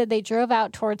 He said they drove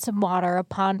out towards some water, a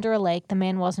pond or a lake. The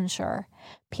man wasn't sure.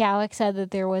 Piawek said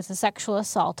that there was a sexual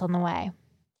assault on the way.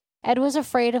 Ed was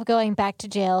afraid of going back to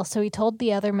jail, so he told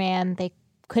the other man they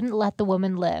couldn't let the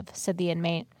woman live, said the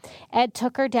inmate. Ed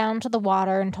took her down to the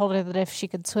water and told her that if she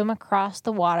could swim across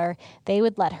the water, they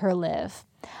would let her live.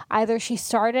 Either she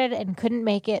started and couldn't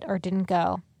make it or didn't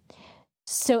go.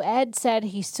 So Ed said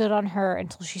he stood on her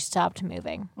until she stopped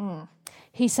moving.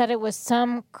 He said it was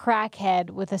some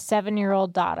crackhead with a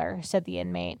 7-year-old daughter, said the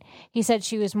inmate. He said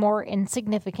she was more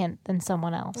insignificant than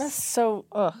someone else.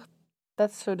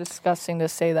 That's so disgusting to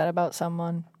say that about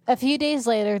someone. A few days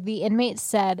later, the inmate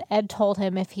said Ed told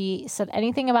him if he said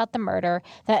anything about the murder,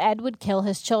 that Ed would kill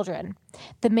his children.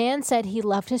 The man said he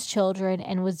loved his children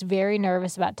and was very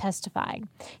nervous about testifying.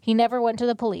 He never went to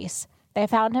the police. They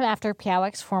found him after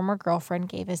Piawek's former girlfriend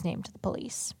gave his name to the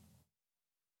police.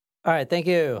 All right, thank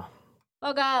you.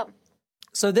 Welcome.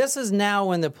 So this is now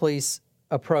when the police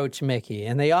approach Mickey,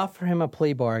 and they offer him a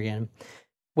plea bargain,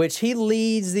 which he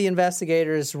leads the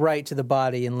investigators right to the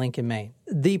body in Lincoln, Maine.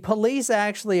 The police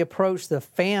actually approach the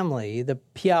family, the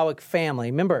Piawek family.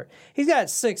 Remember, he's got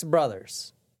 6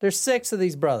 brothers. There's 6 of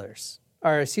these brothers.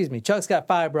 Chuck's got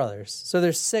 5 brothers. So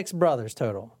there's 6 brothers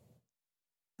total.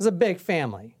 It's a big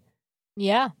family.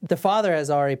 Yeah. The father has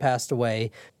already passed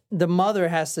away. The mother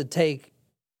has to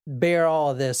bear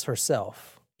all of this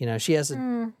herself. You know, she has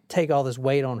to take all this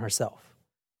weight on herself.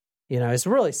 You know, it's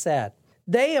really sad.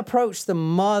 They approached the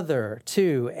mother,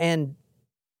 too, and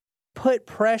put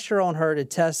pressure on her to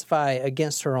testify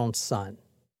against her own son.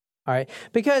 All right?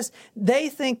 Because they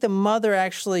think the mother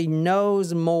actually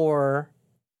knows more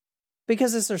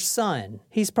because it's her son.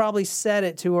 He's probably said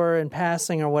it to her in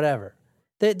passing or whatever.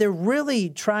 They're really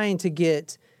trying to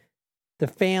get the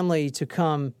family to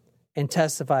come and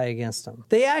testify against them.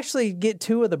 They actually get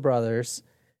two of the brothers,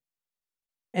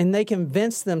 and they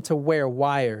convince them to wear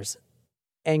wires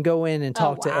and go in and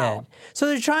talk to Ed. So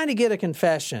they're trying to get a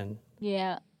confession.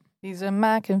 Yeah. These are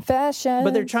my confessions.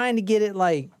 But they're trying to get it,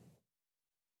 like,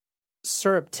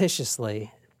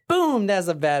 surreptitiously. Boom, that's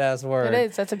a badass word.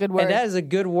 It is. That's a good word. And that is a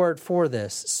good word for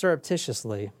this,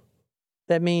 surreptitiously.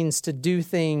 That means to do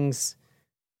things,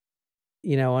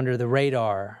 you know, under the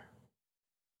radar.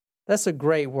 That's a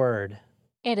great word.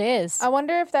 It is. I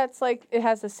wonder if that's like, it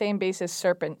has the same base as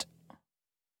serpent.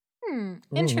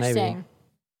 Interesting. Maybe.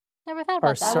 Never thought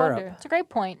about that. Syrup. I wonder. It's a great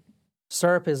point.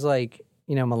 Syrup is like,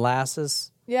 you know,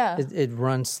 molasses. Yeah. It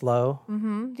runs slow.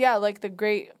 Mm-hmm. Yeah, like the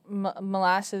great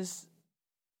molasses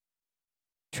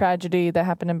tragedy that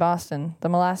happened in Boston. The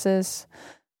molasses.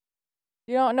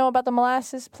 You don't know about the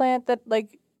molasses plant that,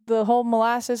 like, the whole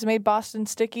molasses made Boston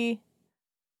sticky?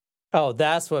 Oh,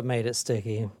 that's what made it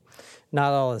sticky.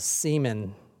 Not all the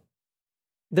semen.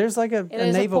 There's like a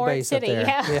naval port base city, up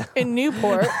there. yeah. In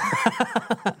Newport.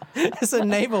 It's a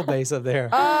naval base up there.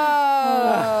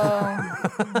 Oh.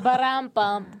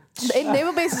 Ba-dum-bum.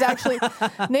 Naval base is actually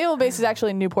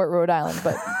in Newport, Rhode Island,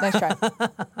 but nice try.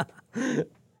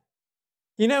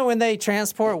 You know when they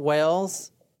transport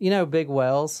whales, you know, big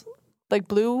whales? Like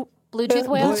Bluetooth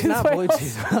whales? Not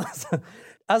Bluetooth whales.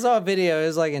 I saw a video, it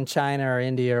was like in China or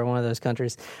India or one of those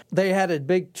countries. They had a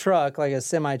big truck, like a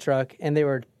semi-truck, and they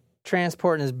were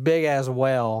transporting this big-ass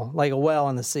whale, like a whale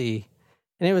in the sea.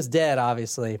 And it was dead,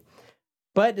 obviously.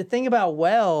 But the thing about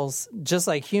whales, just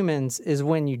like humans, is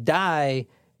when you die,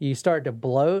 you start to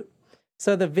bloat.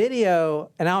 So the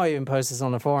video, and I'll even post this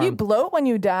on the forum. You bloat when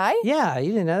you die? Yeah,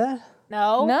 you didn't know that?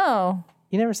 No. No.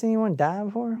 You never seen anyone die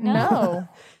before? No.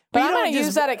 But you I'm don't going to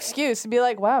use that excuse to be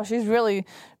like, wow, she's really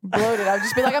bloated. I'll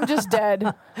just be like, I'm just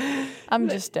dead. I'm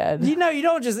just dead. You know, you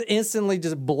don't just instantly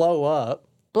just blow up.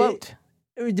 Bloat.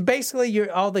 Basically,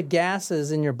 all the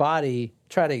gases in your body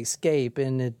try to escape,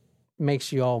 and it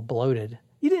makes you all bloated.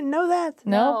 You didn't know that?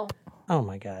 No. Oh,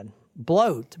 my God.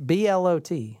 Bloat.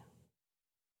 B-L-O-T.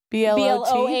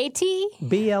 B-L-O-A-T?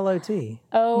 B-L-O-T.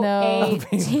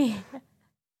 O-A-T.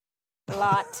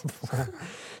 Lot.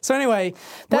 So anyway,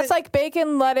 That's like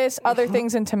bacon, lettuce, other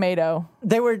things, and tomato.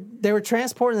 they were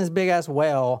transporting this big ass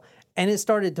whale, and it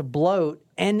started to bloat,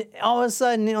 and all of a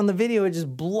sudden on the video it just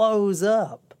blows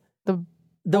up.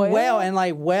 The whale and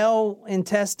like whale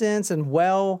intestines and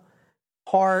whale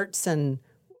hearts and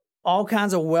all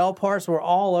kinds of whale parts were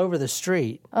all over the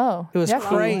street. Oh. It was yucky.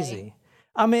 crazy.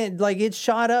 I mean, like it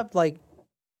shot up like,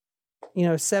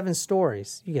 7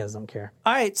 stories. You guys don't care.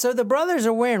 All right, so the brothers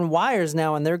are wearing wires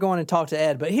now, and they're going to talk to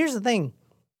Ed. But here's the thing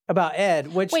about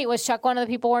Ed, which... Wait, was Chuck one of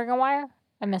the people wearing a wire?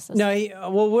 I missed this. No,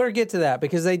 we'll get to that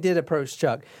because they did approach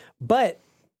Chuck. But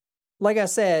like I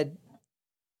said,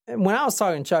 when I was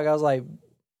talking to Chuck, I was like,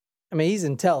 I mean, he's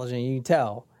intelligent, you can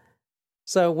tell.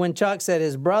 So when Chuck said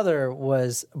his brother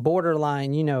was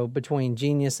borderline, between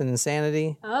genius and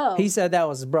insanity, he said that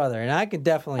was his brother, and I could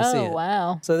definitely see it. Oh,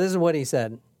 wow. So this is what he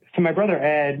said. So my brother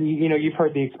Ed, you've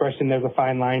heard the expression, there's a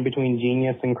fine line between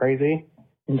genius and crazy.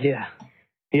 Yeah.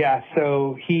 Yeah,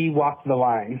 so he walked the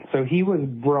line. So he was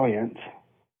brilliant.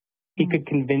 He could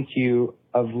convince you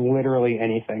of literally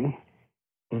anything.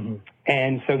 Mm-hmm.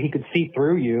 And so he could see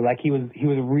through you. Like he was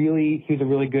a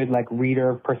really good like reader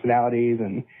of personalities.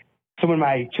 And so when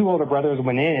my 2 older brothers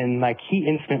went in, like he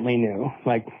instantly knew,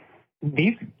 like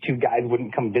these 2 guys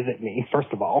wouldn't come visit me. First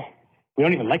of all, we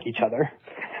don't even like each other.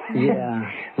 Yeah.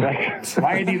 Like,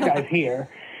 why are these guys here?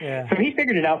 Yeah. So he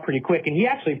figured it out pretty quick, and he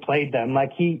actually played them.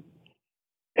 Like he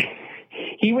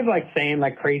was like saying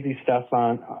like crazy stuff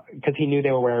because he knew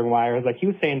they were wearing wires. Like he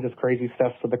was saying this crazy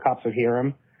stuff so the cops would hear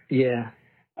him. Yeah.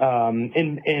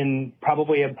 And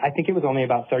probably, I think it was only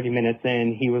about 30 minutes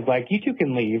in, he was like, you 2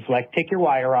 can leave. Like, take your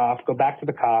wire off, go back to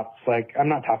the cops. Like, I'm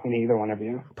not talking to either one of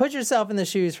you. Put yourself in the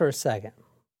shoes for a second.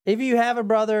 If you have a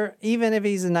brother, even if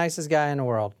he's the nicest guy in the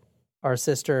world, or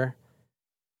sister,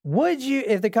 would you,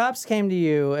 if the cops came to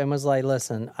you and was like,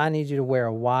 listen, I need you to wear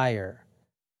a wire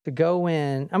to go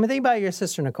in. I mean, think about your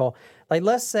sister, Nicole. Like,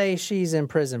 let's say she's in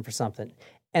prison for something.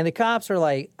 And the cops are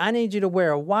like, I need you to wear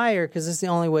a wire because it's the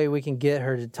only way we can get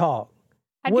her to talk.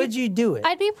 Would you do it?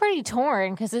 I'd be pretty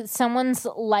torn because it's someone's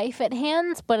life at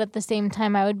hand, but at the same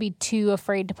time, I would be too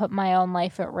afraid to put my own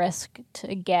life at risk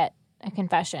to get a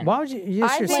confession. Why would you?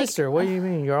 It's your sister. What do you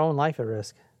mean your own life at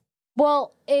risk?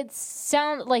 Well, it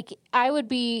sounds like I would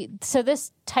be, so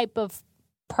this type of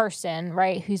person,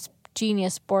 right, who's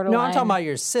genius, borderline. No, I'm talking about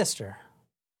your sister.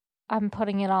 I'm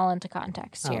putting it all into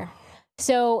context here.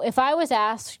 So if I was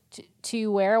asked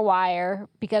to wear a wire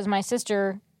because my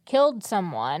sister killed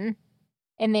someone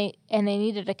and they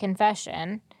needed a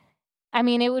confession, I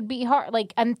mean, it would be hard.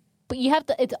 Like, but you have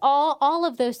to. It's all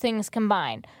of those things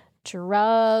combined: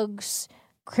 drugs,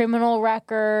 criminal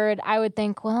record. I would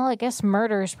think, well, I guess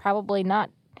murder is probably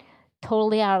not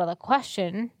totally out of the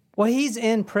question. Well, he's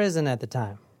in prison at the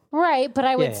time, right? But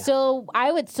I would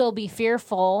still be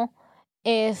fearful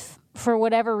if, for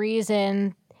whatever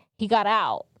reason, he got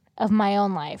out of my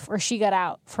own life or she got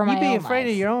out for my own life. You'd be afraid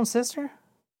of your own sister?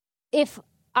 If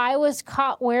I was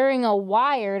caught wearing a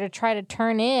wire to try to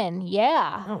turn in,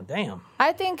 yeah. Oh, damn.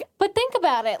 I think... But think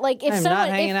about it. Like, if I'm someone... not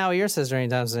hanging out with your sister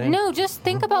anytime soon. No, just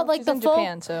think about, like, the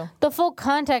full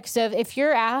context of if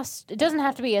you're asked... It doesn't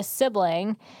have to be a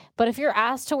sibling, but if you're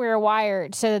asked to wear a wire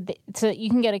so that you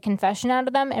can get a confession out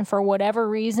of them, and for whatever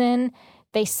reason...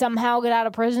 they somehow get out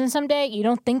of prison someday, you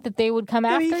don't think that they would come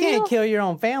after you? You can't kill your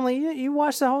own family. You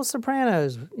watch the whole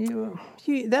Sopranos. You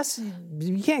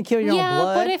can't kill your own blood.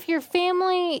 Yeah, but if your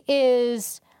family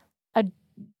is in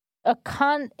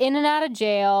and out of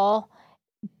jail,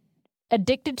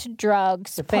 addicted to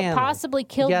drugs, possibly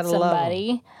killed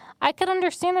somebody, I could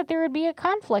understand that there would be a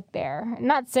conflict there. I'm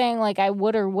not saying like I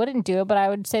would or wouldn't do it, but I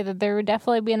would say that there would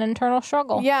definitely be an internal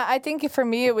struggle. Yeah, I think for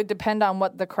me it would depend on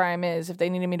what the crime is. If they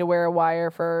needed me to wear a wire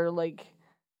for like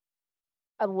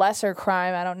a lesser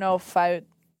crime, I don't know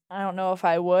if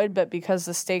I would, but because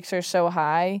the stakes are so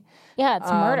high, yeah, it's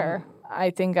murder.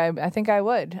 I think I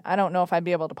would. I don't know if I'd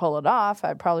be able to pull it off.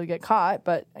 I'd probably get caught,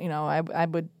 but I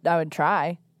would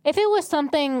try. If it was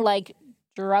something like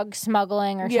drug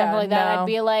smuggling or something like that, I'd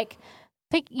be like,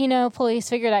 police,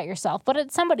 figure it out yourself. But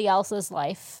it's somebody else's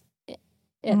life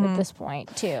at this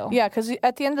point, too. Yeah, because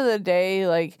at the end of the day,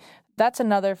 like, that's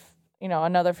another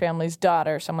family's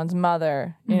daughter, someone's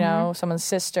mother, someone's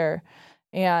sister.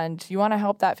 And you want to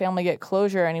help that family get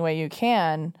closure any way you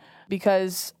can,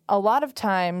 because a lot of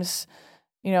times,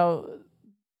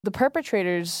 the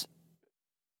perpetrators,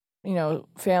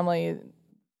 family,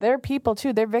 they're people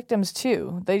too. They're victims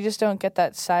too. They just don't get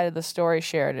that side of the story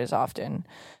shared as often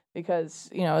because,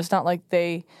 it's not like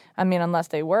unless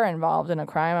they were involved in a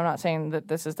crime. I'm not saying that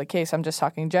this is the case. I'm just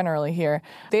talking generally here.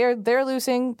 They're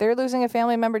losing a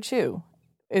family member too.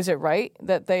 Is it right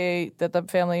that the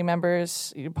family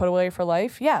members put away for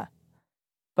life? Yeah.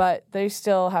 But they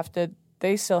still have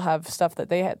stuff that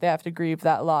they have to grieve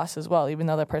that loss as well. Even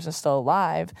though the person's still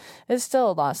alive, it's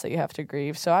still a loss that you have to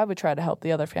grieve. So I would try to help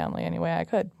the other family any way I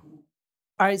could.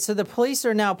 All right, so the police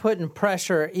are now putting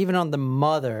pressure even on the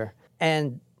mother.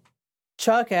 And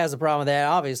Chuck has a problem with that.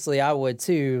 Obviously, I would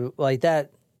too. Like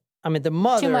that, the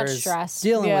mother too much is stress.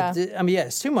 Dealing with,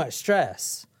 it's too much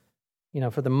stress,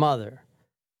 for the mother.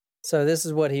 So this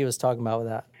is what he was talking about with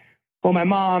that. Well, my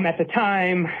mom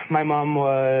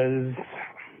was...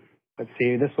 Let's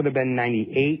see, this would have been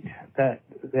 98 that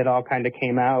it all kind of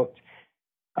came out.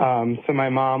 So my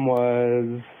mom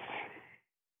was,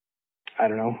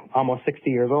 almost 60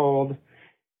 years old.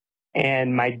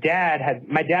 And my dad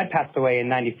passed away in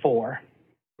 94.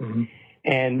 Mm-hmm.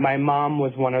 And my mom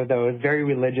was one of those very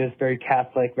religious, very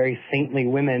Catholic, very saintly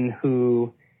women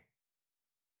who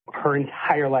her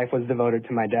entire life was devoted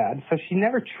to my dad. So she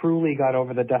never truly got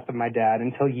over the death of my dad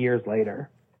until years later.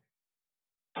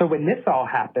 So when this all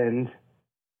happened,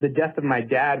 the death of my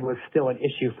dad was still an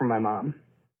issue for my mom.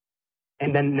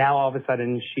 And then now all of a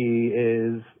sudden she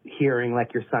is hearing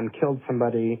like your son killed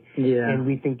somebody. Yeah. And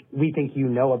we think you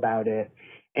know about it.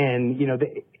 And,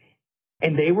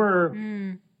 they were,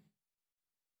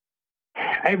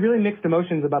 I had really mixed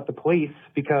emotions about the police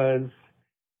because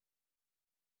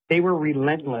they were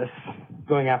relentless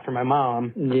going after my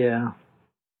mom. Yeah.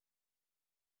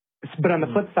 But on the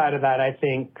flip side of that, I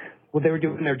think, they were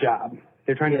doing their job.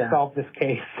 They're trying to solve this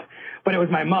case. But it was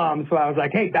my mom, so I was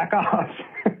like, hey, back off.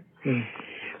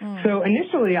 So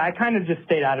initially, I kind of just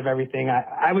stayed out of everything.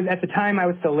 I was, at the time, I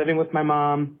was still living with my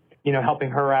mom, helping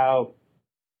her out.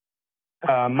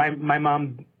 My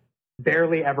mom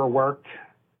barely ever worked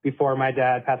before my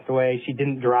dad passed away. She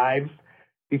didn't drive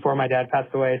before my dad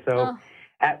passed away. So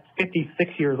at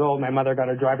 56 years old, my mother got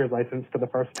her driver's license for the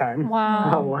first time.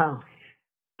 Wow. Oh, wow.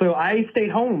 So I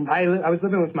stayed home. I was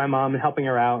living with my mom and helping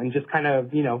her out and just kind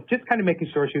of making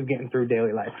sure she was getting through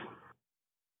daily life.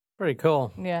 Pretty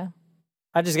cool. Yeah.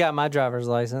 I just got my driver's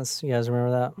license. You guys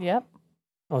remember that? Yep.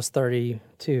 I was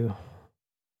 32.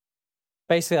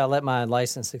 Basically, I let my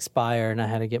license expire, and I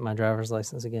had to get my driver's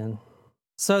license again.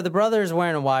 So the brothers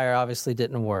wearing a wire obviously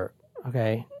didn't work,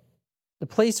 okay? The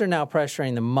police are now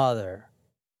pressuring the mother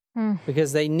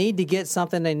because they need to get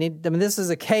something. This is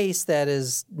a case that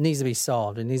needs to be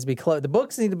solved. It needs to be closed. The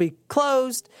books need to be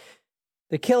closed.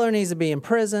 The killer needs to be in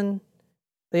prison.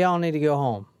 They all need to go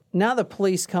home. Now the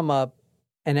police come up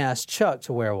and ask Chuck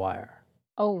to wear a wire.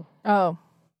 Oh.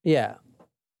 Yeah.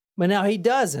 But now he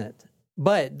doesn't.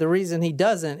 But the reason he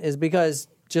doesn't is because,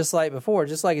 just like before,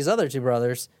 just like his other two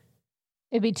brothers,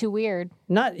 It'd be too weird.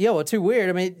 Too weird.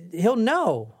 I mean, he'll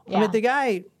know. Yeah. I mean, the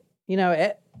guy,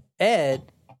 Ed,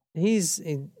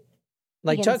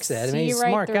 like Chuck said, I mean, he's a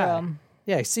smart guy. Him.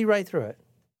 Yeah, see right through it.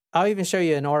 I'll even show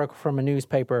you an article from a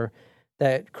newspaper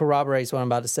that corroborates what I'm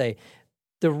about to say.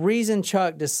 The reason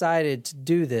Chuck decided to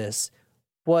do this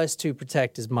was to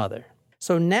protect his mother.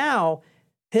 So now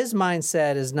his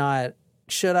mindset is not,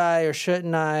 should I or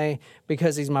shouldn't I,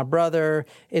 because he's my brother.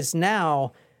 It's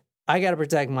now, I got to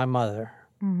protect my mother.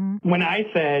 Mm-hmm. When I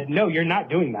said, no, you're not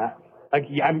doing that. Like,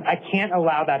 I can't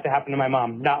allow that to happen to my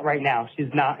mom. Not right now.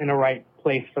 She's not in the right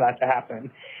place for that to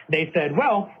happen. They said,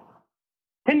 well,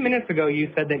 10 minutes ago,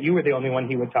 you said that you were the only one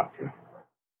he would talk to.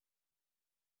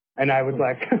 And I was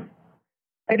like,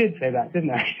 I did say that,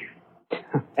 didn't I?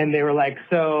 And they were like,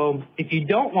 so if you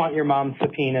don't want your mom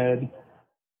subpoenaed,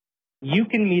 you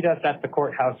can meet us at the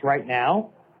courthouse right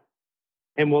now,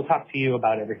 and we'll talk to you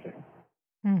about everything.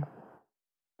 So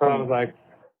I was like,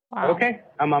 wow. Okay,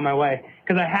 I'm on my way.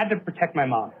 Because I had to protect my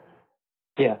mom.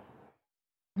 Yeah.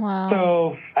 Wow.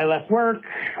 So I left work.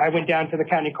 I went down to the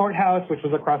county courthouse, which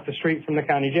was across the street from the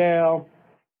county jail.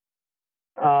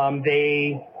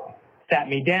 They sat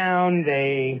me down.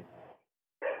 They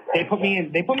put me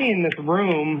in this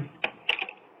room.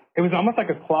 It was almost like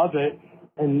a closet,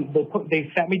 and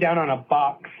they sat me down on a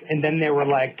box, and then there were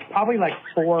probably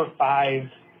 4 or 5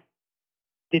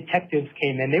 detectives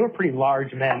came in. They were pretty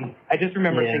large men. I just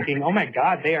remember thinking, oh my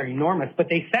God, they are enormous. But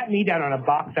they sat me down on a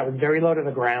box that was very low to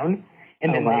the ground,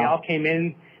 and then they all came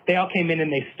in. They all came in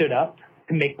and they stood up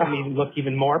to make me look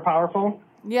even more powerful.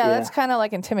 Yeah, that's kind of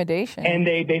like intimidation. And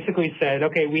they basically said,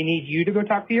 okay, we need you to go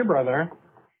talk to your brother.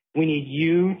 We need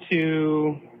you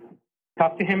to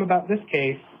talk to him about this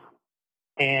case.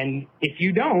 And if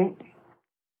you don't,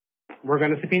 we're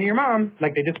going to subpoena your mom.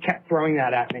 Like, they just kept throwing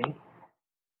that at me.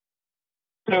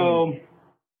 So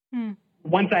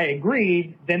once I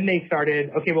agreed, then they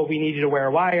started, okay, well, we need you to wear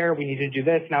a wire. We need you to do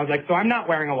this. And I was like, so I'm not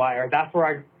wearing a wire. That's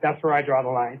where I draw the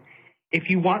line. If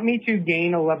you want me to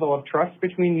gain a level of trust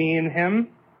between me and him,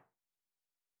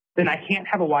 then I can't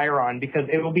have a wire on because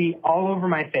it will be all over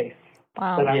my face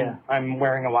that I'm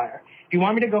wearing a wire. If you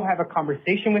want me to go have a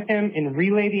conversation with him and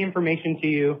relay the information to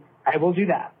you, I will do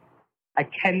that. I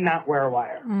cannot wear a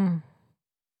wire.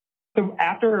 So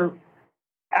after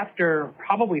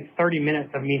probably 30 minutes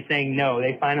of me saying no,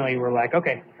 they finally were like,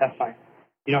 okay, that's fine.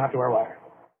 You don't have to wear a wire.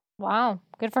 Wow.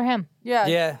 Good for him.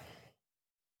 Yeah.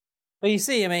 But you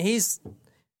see, I mean, he's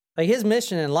like, his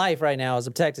mission in life right now is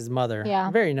to protect his mother.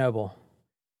 Yeah. Very noble.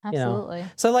 Absolutely. You know?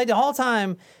 So like the whole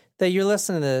time that you're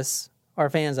listening to this, our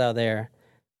fans out there,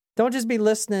 don't just be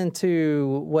listening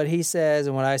to what he says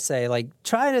and what I say. Like,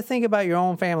 try to think about your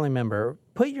own family member.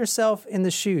 Put yourself in the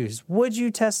shoes. Would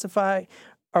you testify,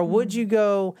 or would you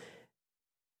go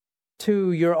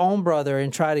to your own brother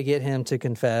and try to get him to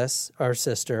confess, or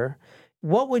sister?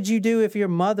 What would you do if your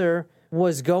mother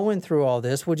was going through all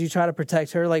this? Would you try to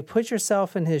protect her? Like, put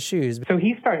yourself in his shoes. So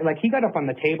he got up on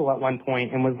the table at one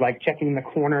point and was checking the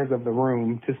corners of the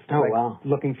room to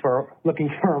looking for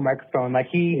a microphone.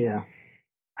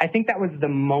 I think that was the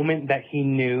moment that he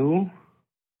knew,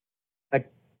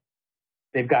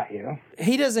 they've got you.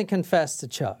 He doesn't confess to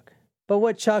Chuck. But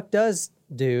what Chuck does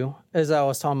do, as I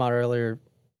was talking about earlier,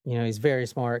 he's a very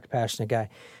smart, compassionate guy.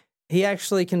 He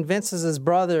actually convinces his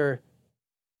brother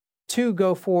to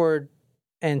go forward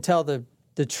and tell the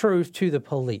truth to the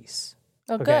police.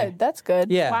 Oh, okay? Good. That's good.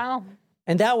 Yeah. Wow.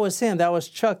 And that was him. That was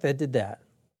Chuck that did that.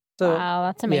 So, wow,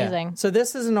 that's amazing. Yeah. So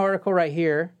this is an article right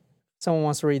here. Someone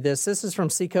wants to read this. This is from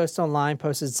Seacoast Online,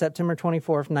 posted September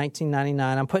 24th,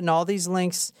 1999. I'm putting all these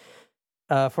links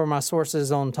for my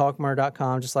sources on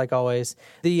talkmurder.com, just like always.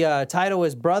 The title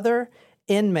is Brother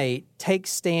Inmate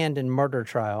Takes Stand in Murder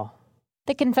Trial.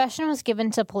 The confession was given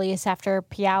to police after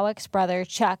Piawick's brother,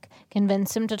 Chuck,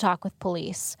 convinced him to talk with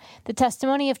police. The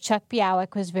testimony of Chuck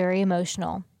Piawick was very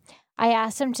emotional. I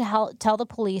asked him to tell the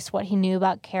police what he knew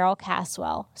about Carol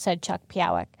Caswell, said Chuck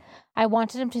Piawick. I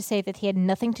wanted him to say that he had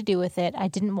nothing to do with it. I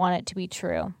didn't want it to be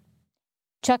true.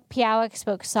 Chuck Piawik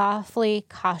spoke softly,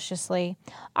 cautiously.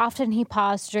 Often he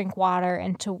paused to drink water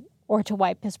or to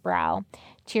wipe his brow.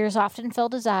 Tears often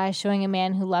filled his eyes, showing a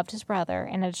man who loved his brother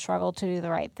and had struggled to do the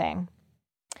right thing.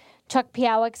 Chuck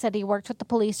Piawik said he worked with the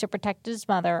police to protect his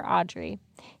mother, Audrey.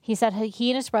 He said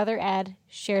he and his brother, Ed,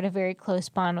 shared a very close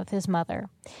bond with his mother.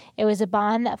 It was a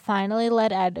bond that finally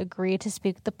let Ed agree to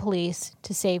speak with the police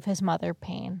to save his mother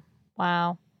pain.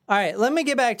 Wow. All right, let me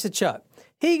get back to Chuck.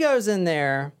 He goes in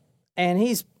there, and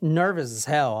he's nervous as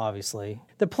hell, obviously.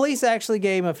 The police actually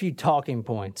gave him a few talking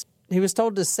points. He was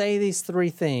told to say these 3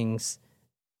 things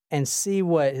and see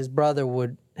what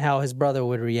how his brother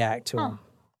would react to him.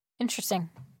 Interesting.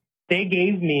 They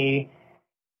gave me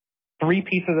 3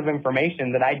 pieces of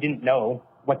information that I didn't know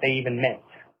what they even meant.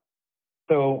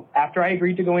 So after I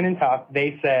agreed to go in and talk,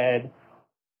 they said,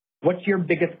 "What's your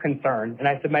biggest concern?" And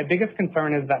I said, "My biggest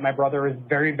concern is that my brother is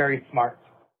very, very smart.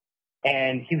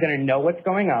 And he's going to know what's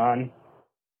going on.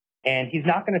 And he's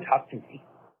not going to talk to me."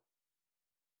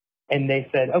 And they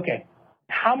said, "Okay,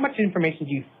 how much information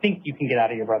do you think you can get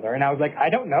out of your brother?" And I was like, "I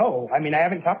don't know. I mean, I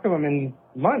haven't talked to him in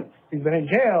months. He's been in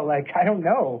jail. Like, I don't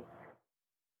know."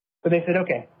 So they said,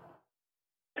 "Okay,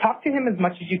 talk to him as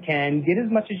much as you can. Get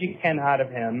as much as you can out of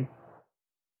him.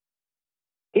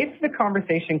 If the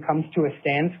conversation comes to a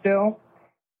standstill,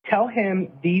 tell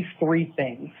him these 3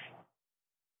 things."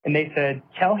 And they said,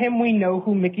 "Tell him we know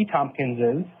who Mickey Tompkins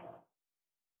is.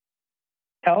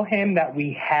 Tell him that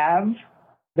we have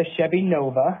the Chevy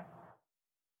Nova.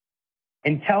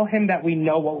 And tell him that we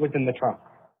know what was in the trunk."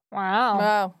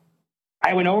 Wow.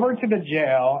 I went over to the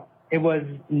jail. It was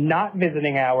not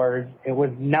visiting hours. It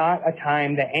was not a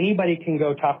time that anybody can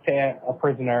go talk to a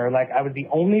prisoner. Like, I was the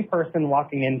only person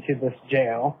walking into this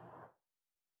jail.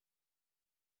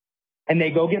 And they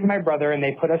go get my brother, and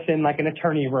they put us in like an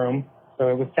attorney room. So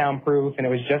it was soundproof, and it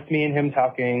was just me and him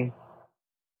talking.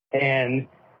 And,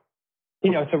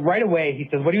 so right away he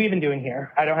says, "What are you even doing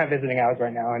here? I don't have visiting hours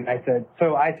right now." And I said,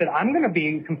 "I'm going to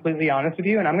be completely honest with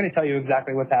you, and I'm going to tell you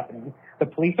exactly what's happening. The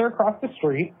police are across the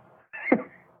street.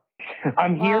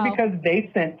 I'm here because they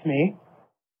sent me.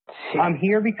 I'm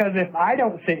here because if I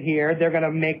don't sit here, they're going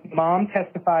to make Mom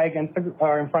testify in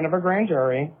front of a grand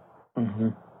jury. Mm-hmm.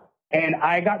 And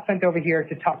I got sent over here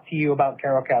to talk to you about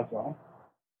Carol Caswell."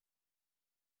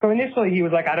 So initially he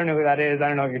was like, "I don't know who that is. I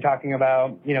don't know what you're talking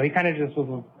about." He kind of just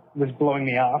was blowing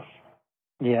me off.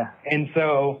 Yeah. And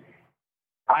so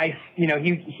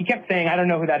he kept saying, "I don't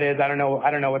know who that is. I don't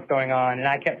know what's going on." And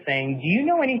I kept saying, "Do you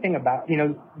know anything about,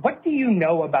 what do you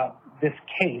know about this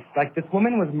case? Like, this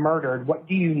woman was murdered. What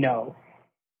do you know?"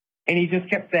 And he just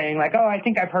kept saying, like, "Oh, I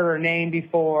think I've heard her name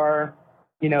before,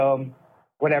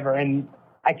 whatever." And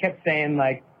I kept saying,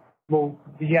 like, "Well,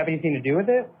 did you have anything to do with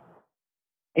it?"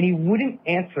 And he wouldn't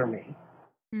answer me.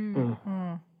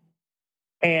 Mm-hmm.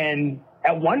 And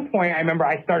at one point, I remember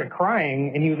I started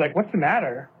crying, and he was like, "What's the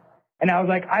matter?" And I was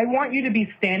like, "I want you to be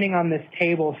standing on this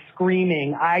table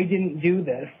screaming, 'I didn't do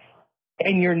this.'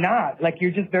 And you're not. Like,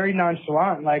 you're just very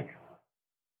nonchalant. Like,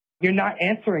 you're not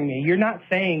answering me. You're not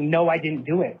saying, 'No, I didn't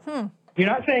do it.' You're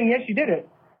not saying, 'Yes, you did it.'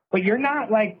 But you're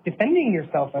not, like, defending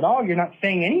yourself at all. You're not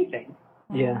saying anything."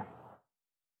 Yeah.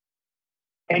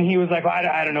 And he was like, "Well,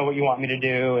 I don't know what you want me to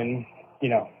do," and,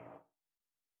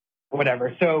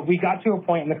 whatever. So we got to a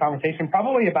point in the conversation,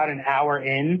 probably about an hour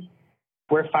in,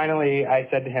 where finally I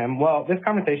said to him, "Well, this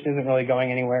conversation isn't really going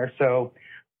anywhere, so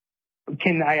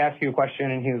can I ask you a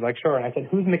question?" And he was like, "Sure." And I said,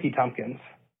 "Who's Mickey Tompkins?"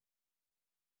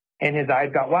 And his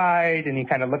eyes got wide, and he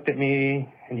kind of looked at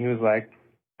me, and he was like,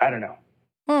 "I don't know."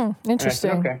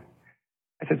 Interesting. And I said, "Okay."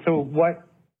 I said, "So what?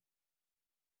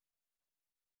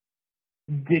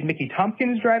 Did Mickey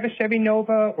Tompkins drive a Chevy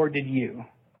Nova, or did you?"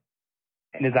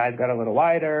 And his eyes got a little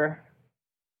wider.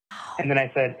 And then I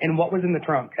said, "And what was in the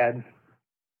trunk, Ed?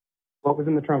 What was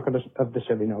in the trunk of the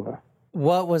Chevy Nova?"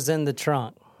 What was in the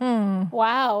trunk?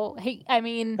 Wow.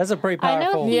 That's a pretty powerful.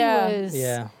 I know he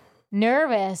was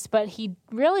nervous, but he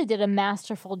really did a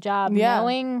masterful job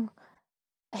knowing.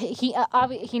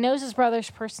 He knows his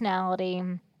brother's personality,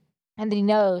 and then he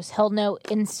knows he'll know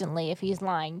instantly if he's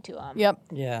lying to him. Yep.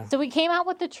 Yeah. So he came out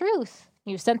with the truth.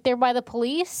 He was sent there by the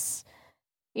police.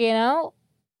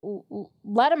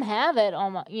 Let him have it,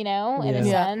 almost. In a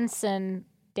sense, and.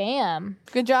 Damn.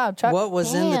 Good job, Chuck. What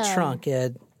was in the trunk,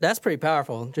 Ed? That's pretty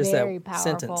powerful. Just Very that powerful.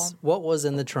 sentence. What was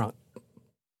in the trunk?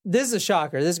 This is a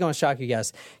shocker. This is going to shock you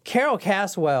guys. Carol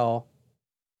Caswell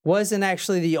wasn't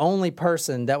actually the only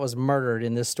person that was murdered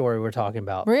in this story we're talking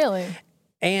about. Really?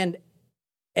 And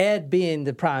Ed being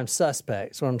the prime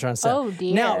suspect is what I'm trying to say. Oh,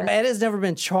 dear. Now, Ed has never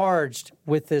been charged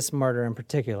with this murder in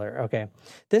particular. Okay.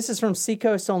 This is from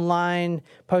Seacoast Online,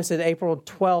 posted April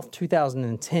 12th,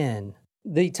 2010.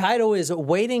 The title is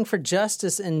Waiting for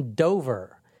Justice in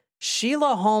Dover.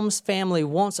 Sheila Holmes' family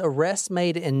wants arrest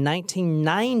made in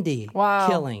 1990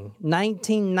 killing.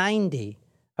 1990.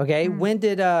 Okay, when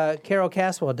did Carol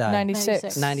Caswell die?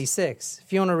 96. 96.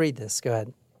 If you want to read this, go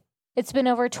ahead. It's been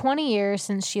over 20 years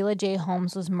since Sheila J.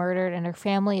 Holmes was murdered, and her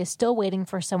family is still waiting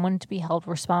for someone to be held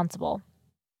responsible.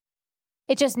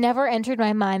 It just never entered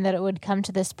my mind that it would come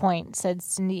to this point, said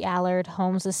Cindy Allard,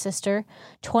 Holmes' sister,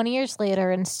 20 years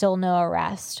later and still no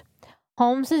arrest.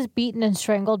 Holmes' beaten and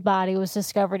strangled body was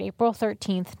discovered April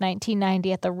 13th,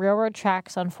 1990 at the railroad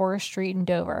tracks on Forest Street in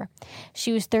Dover.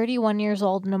 She was 31 years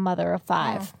old and a mother of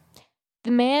 5. The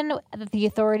man that the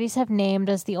authorities have named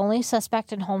as the only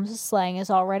suspect in Holmes' slaying is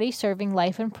already serving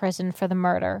life in prison for the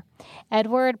murder.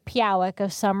 Edward Piawick of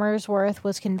Somersworth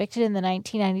was convicted in the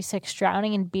 1996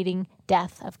 drowning and beating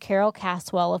death of Carol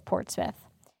Caswell of Portsmouth.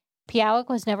 Piawick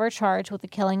was never charged with the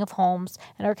killing of Holmes,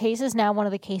 and her case is now one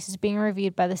of the cases being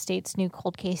reviewed by the state's new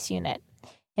cold case unit.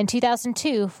 In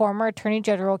 2002, former Attorney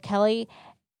General Kelly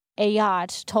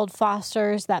Ayotte told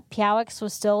Foster's that Piawick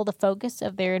was still the focus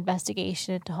of their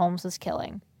investigation into Holmes'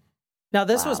 killing. Now,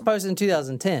 this was posted in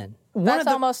 2010. That's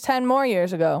almost 10 more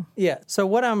years ago. Yeah, so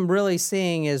what I'm really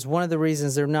seeing is one of the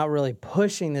reasons they're not really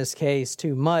pushing this case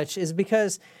too much is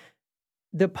because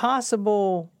the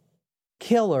possible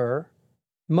killer,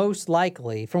 most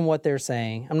likely, from what they're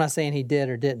saying, I'm not saying he did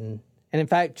or didn't, and in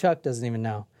fact, Chuck doesn't even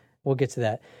know, we'll get to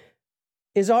that,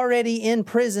 is already in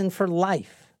prison for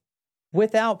life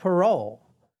without parole.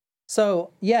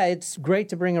 So, yeah, it's great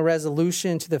to bring a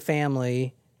resolution to the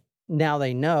family. Now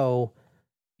they know,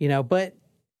 but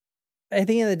at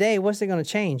the end of the day, what's it going to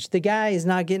change? The guy is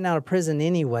not getting out of prison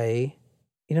anyway.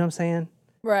 You know what I'm saying?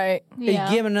 Right. Yeah.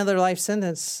 You give him another life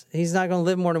sentence, he's not going to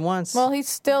live more than once. Well, he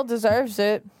still deserves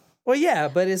it. Well, yeah,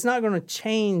 but it's not going to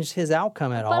change his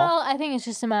outcome at all. But I think it's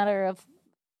just a matter of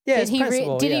Yeah, did he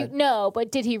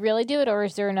really do it, or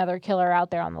is there another killer out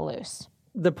there on the loose?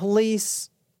 The police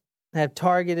have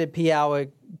targeted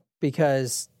Piawick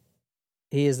because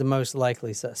he is the most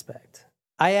likely suspect.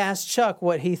 I asked Chuck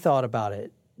what he thought about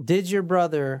it. Did your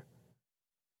brother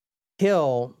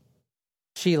kill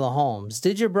Sheila Holmes?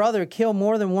 Did your brother kill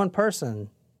more than one person?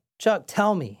 Chuck,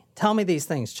 tell me. Tell me these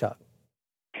things, Chuck.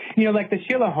 Like the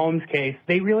Sheila Holmes case,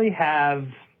 they really have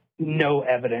no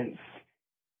evidence.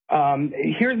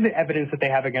 Here's the evidence that they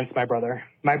have against my brother.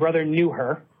 My brother knew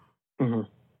her. Mm-hmm.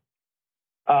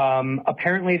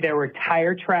 Apparently, there were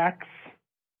tire tracks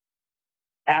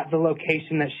at the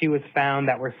location that she was found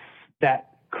that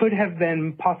could have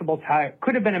been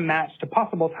a match to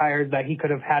possible tires that he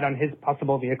could have had on his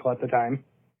possible vehicle at the time.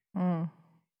 Mm.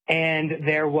 And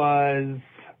there was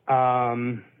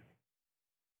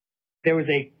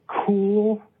a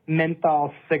cool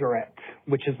menthol cigarette,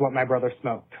 which is what my brother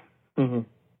smoked. Mm-hmm.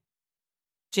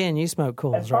 Jen, you smoke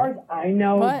cools, As far right? as I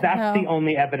know, What? that's No. the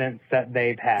only evidence that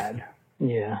they've had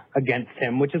Yeah. against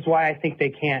him, which is why I think they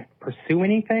can't pursue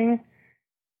anything.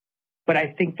 But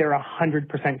I think they're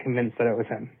 100% convinced that it was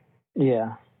him.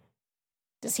 Yeah.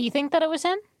 Does he think that it was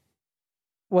him?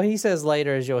 Well, he says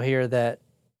later, as you'll hear, that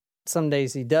some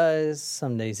days he does,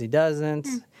 some days he doesn't.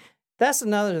 That's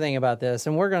another thing about this,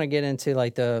 and we're going to get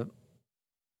into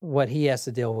what he has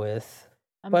to deal with.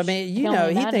 But I mean, can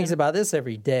only he thinks imagine. about this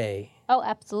every day. Oh,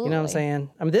 absolutely. You know what I'm saying?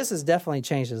 I mean, this has definitely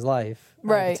changed his life. I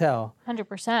Right. can tell.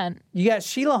 100%. You got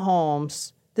Sheila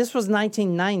Holmes. This was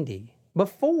 1990,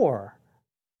 before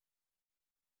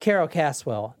Carol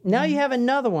Caswell. Now you have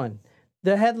another one.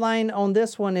 The headline on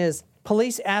this one is,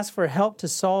 Police ask for help to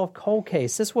solve cold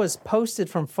case. This was posted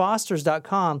from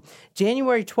Fosters.com,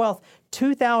 January 12th,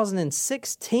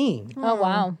 2016. Oh,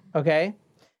 wow. Okay?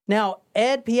 Now,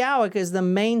 Ed Piawick is the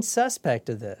main suspect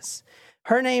of this.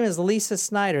 Her name is Lisa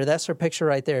Snyder. That's her picture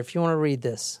right there, if you want to read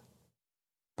this.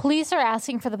 Police are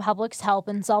asking for the public's help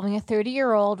in solving a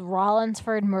 30-year-old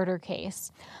Rollinsford murder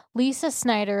case. Lisa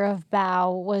Snyder of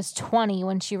Bow was 20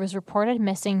 when she was reported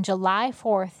missing July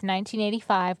 4th,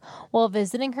 1985, while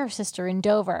visiting her sister in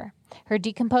Dover. Her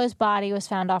decomposed body was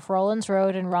found off Rollins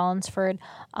Road in Rollinsford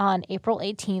on April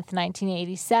 18th,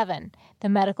 1987. The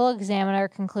medical examiner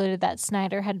concluded that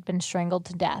Snyder had been strangled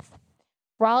to death.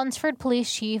 Rollinsford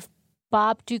Police Chief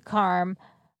Bob Ducarme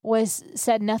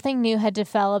said nothing new had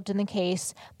developed in the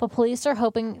case, but police are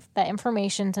hoping that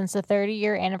information since the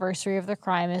 30-year anniversary of the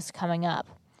crime is coming up.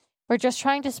 We're just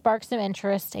trying to spark some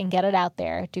interest and get it out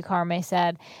there, Ducarme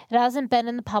said. It hasn't been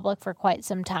in the public for quite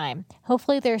some time.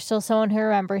 Hopefully there's still someone who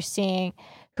remembers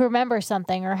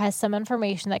something or has some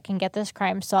information that can get this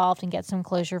crime solved and get some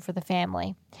closure for the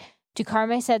family.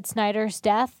 Ducarme said Snyder's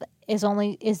death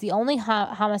is the only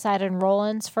homicide in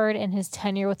Rollinsford in his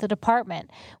tenure with the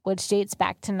department, which dates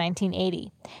back to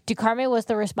 1980. Ducarme was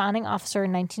the responding officer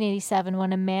in 1987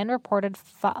 when a man reported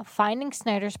finding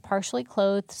Snyder's partially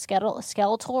clothed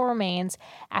skeletal remains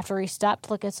after he stopped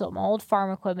to look at some old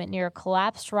farm equipment near a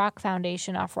collapsed rock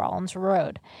foundation off Rollins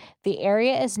Road. The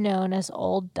area is known as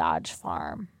Old Dodge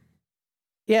Farm.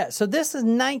 Yeah, so this is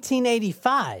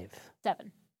 1985.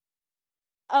 7.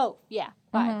 Oh, yeah,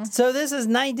 5. So this is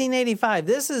 1985.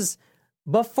 This is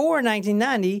before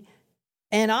 1990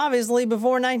 and obviously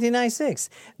before 1996.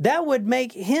 That would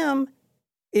make him,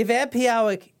 if Ed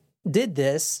Piawik did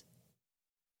this,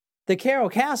 the Carol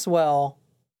Caswell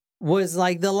was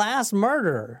like the last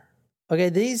murderer. Okay,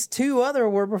 these two other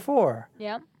were before.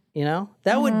 Yep. You know?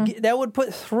 That would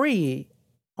put 3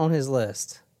 on his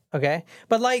list. Okay?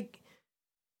 But like,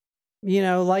 you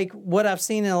know, like what I've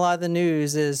seen in a lot of the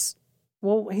news is,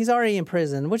 well, he's already in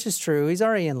prison, which is true. He's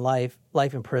already in life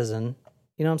in prison.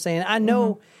 You know what I'm saying? I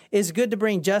know it's good to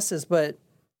bring justice, but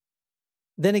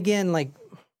then again, like,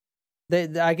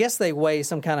 I guess they weigh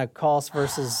some kind of cost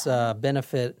versus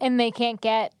benefit. And they can't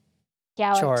get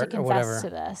Gallagher to or whatever. confess to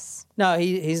this. No,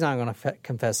 he's not going to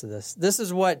confess to this. This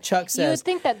is what Chuck says. You would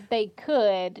think that they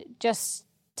could just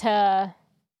to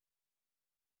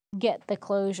get the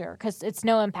closure because it's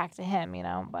no impact to him, you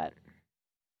know, but.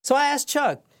 So I asked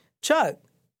Chuck,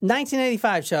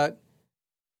 1985, Chuck,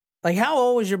 like, how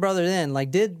old was your brother then?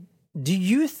 Like, do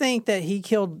you think that he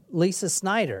killed Lisa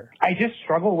Snyder? I just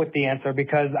struggle with the answer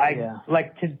because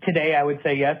today I would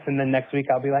say yes, and then next week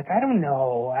I'll be like, I don't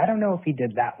know if he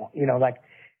did that one. You know, like,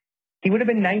 he would have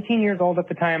been 19 years old at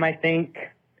the time, I think.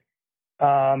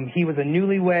 He was a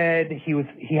newlywed.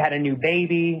 He had a new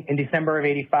baby in December of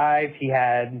 '85. He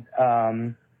had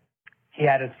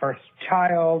his first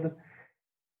child.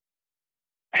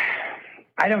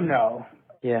 I don't know.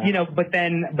 Yeah. You know, but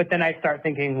then I start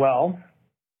thinking, well,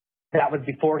 that was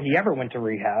before he ever went to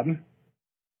rehab.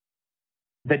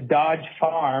 The Dodge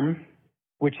Farm,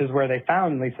 which is where they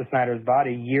found Lisa Snyder's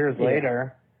body years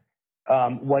later,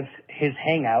 was his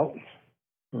hangout.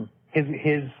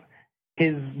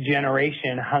 His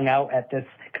generation hung out at this,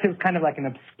 because it was kind of like an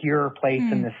obscure place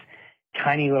in this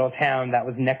tiny little town that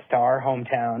was next to our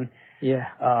hometown. Yeah.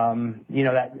 You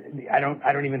know, that I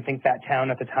don't even think that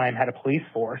town at the time had a police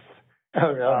force.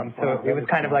 Oh, no. So it was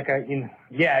kind of like it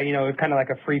was kind of like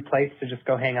a free place to just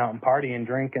go hang out and party and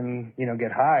drink and, you know,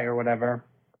 get high or whatever.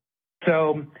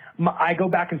 So I go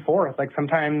back and forth. Like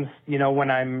sometimes, you know, when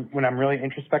I'm really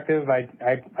introspective,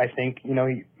 I think, you know,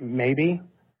 maybe.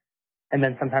 And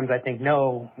then sometimes I think,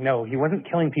 no, he wasn't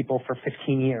killing people for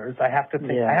 15 years. I have to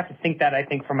think that, I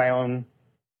think, for my own,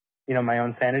 you know, my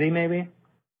own sanity, maybe.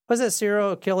 Was that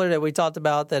serial killer that we talked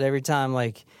about that every time,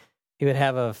 like, he would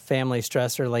have a family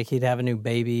stressor, like he'd have a new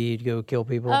baby, he'd go kill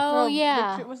people? Oh,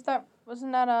 yeah.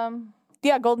 Wasn't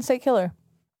that Golden State Killer?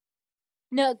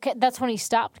 No, that's when he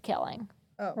stopped killing,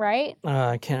 right?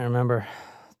 I can't remember.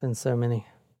 It's been so many.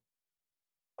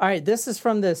 All right, this is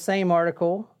from the same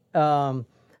article.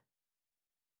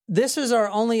 This is our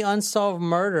only unsolved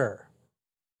murder.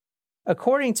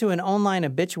 According to an online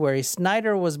obituary,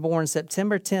 Snyder was born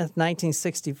September 10th,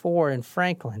 1964 in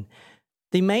Franklin.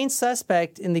 The main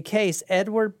suspect in the case,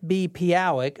 Edward B.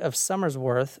 Piawik of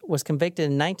Somersworth, was convicted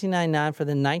in 1999 for the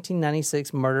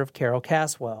 1996 murder of Carol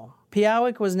Caswell.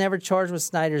 Piawik was never charged with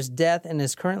Snyder's death and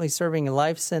is currently serving a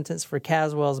life sentence for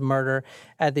Caswell's murder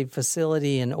at the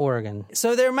facility in Oregon.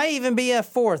 So there may even be a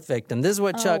 4th victim. This is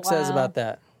what Chuck says about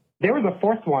that. There was a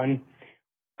 4th one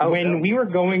when we were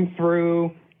going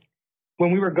through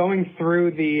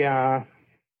the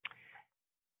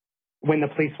when the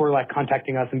police were like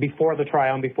contacting us and before the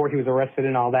trial and before he was arrested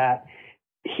and all that.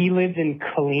 He lived in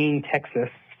Killeen, Texas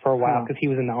for a while because he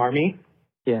was in the Army.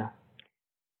 Yeah.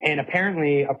 And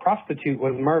apparently a prostitute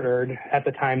was murdered at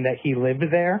the time that he lived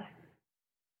there.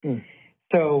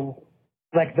 So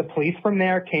like the police from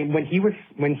there came when he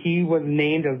was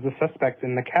named as the suspect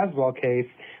in the Caswell case.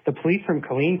 The police from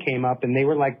Killeen came up and they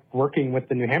were like working with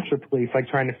the New Hampshire police, like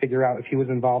trying to figure out if he was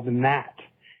involved in that.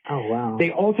 Oh, wow.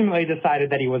 They ultimately decided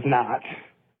that he was not.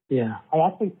 Yeah. I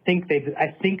think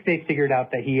they figured out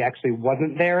that he actually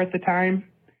wasn't there at the time.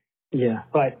 Yeah.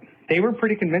 But they were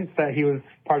pretty convinced that he was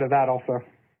part of that also.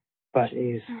 But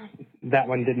that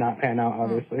one did not pan out,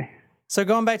 obviously. So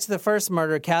going back to the first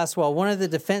murder, Caswell, one of the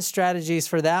defense strategies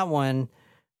for that one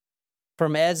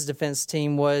from Ed's defense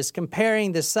team was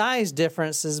comparing the size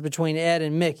differences between Ed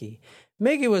and Mickey.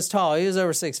 Mickey was tall. He was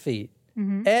over 6 feet.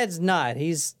 Mm-hmm. Ed's not.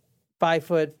 He's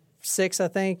 5'6", I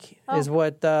think, is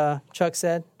what Chuck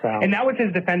said. And that was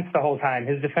his defense the whole time.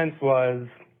 His defense was,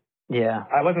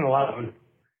 I wasn't alone.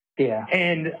 Yeah.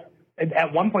 And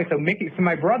at one point, so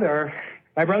my brother's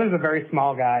a very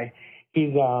small guy.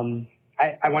 He's,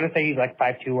 I want to say he's like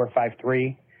 5'2" or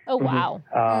 5'3". Oh, wow.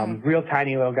 Real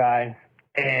tiny little guy.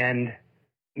 And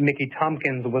Mickey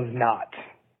Tompkins was not.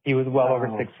 He was well over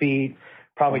 6 feet,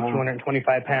 probably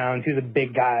 225 pounds. He was a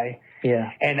big guy.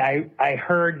 Yeah. And I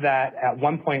heard that at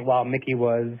one point while Mickey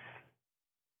was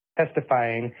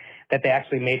testifying that they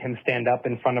actually made him stand up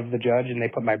in front of the judge and they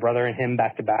put my brother and him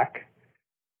back to back.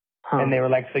 Huh. And they were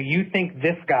like, so you think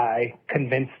this guy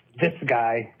convinced this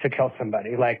guy to kill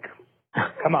somebody? Like,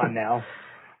 come on now.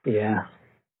 Yeah.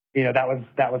 You know,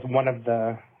 that was one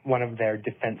of their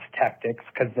defense tactics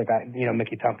because the guy, you know,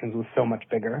 Mickey Tompkins was so much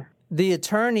bigger. The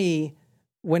attorney,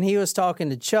 when he was talking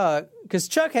to Chuck, because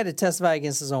Chuck had to testify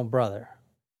against his own brother.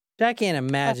 I can't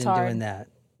imagine doing that.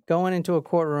 Going into a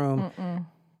courtroom,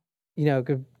 you know,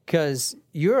 because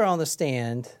you're on the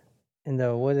stand in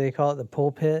the, what do they call it, the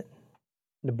pulpit?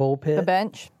 The bullpit? The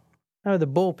bench? No, the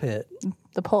bullpit.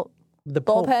 The bullpen? The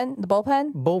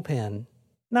bullpen? Bullpen.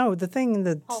 No, the thing in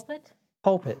the... Pulpit?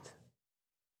 Pulpit.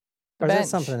 Or is that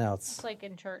something else? It's like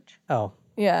in church. Oh.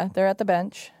 Yeah, they're at the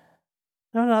bench.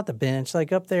 No, not the bench.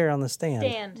 Like up there on the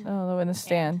stand. Oh, in the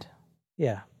stand.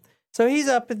 Yeah. So he's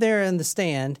up there in the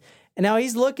stand, and now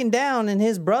he's looking down, and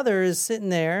his brother is sitting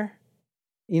there,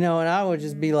 you know, and I would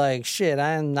just be like, shit,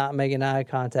 I am not making eye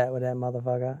contact with that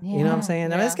motherfucker. Yeah. You know what I'm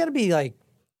saying? I mean, it's got to be like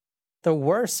the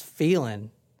worst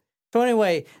feeling. So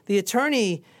anyway, the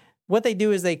attorney, what they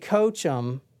do is they coach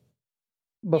them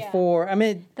before. I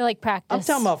mean, they like practice. I'm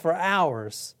talking about for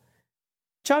hours.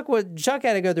 Chuck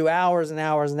had to go through hours and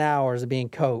hours and hours of being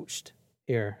coached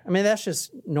here. I mean, that's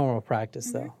just normal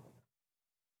practice, though.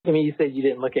 I mean, you said you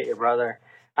didn't look at your brother.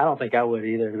 I don't think I would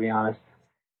either, to be honest.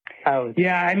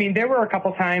 Yeah, I mean, there were a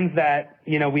couple times that,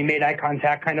 you know, we made eye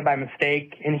contact kind of by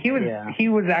mistake, and he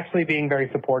was actually being very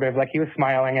supportive. Like, he was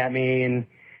smiling at me, and,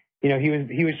 you know,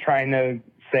 he was trying to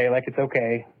say, like, it's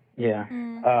okay. Yeah.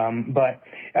 But,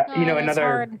 you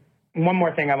know, one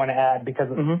more thing I want to add, because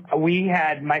we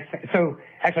had so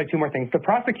actually two more things. The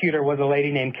prosecutor was a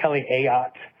lady named Kelly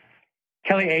Ayotte.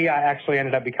 Kelly Ayotte actually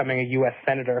ended up becoming a U.S.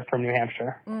 Senator from New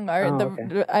Hampshire.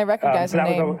 I recognize the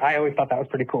name. I always thought that was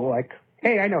pretty cool. Like,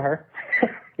 hey, I know her.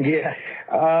 Yeah.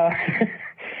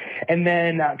 And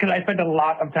then, because I spent a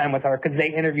lot of time with her, because they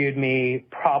interviewed me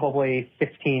probably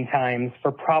 15 times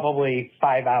for probably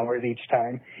 5 hours each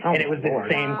time. And it was the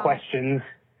same questions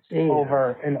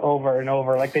over and over and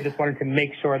over. Like, they just wanted to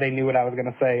make sure they knew what I was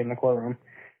going to say in the courtroom.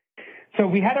 So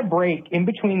we had a break in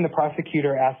between the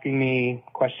prosecutor asking me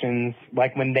questions,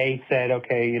 like when they said,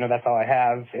 okay, you know, that's all I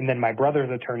have. And then my brother's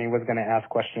attorney was going to ask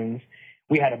questions.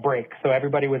 We had a break. So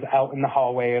everybody was out in the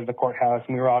hallway of the courthouse,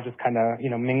 and we were all just kind of, you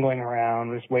know, mingling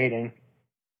around, just waiting.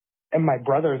 And my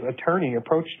brother's attorney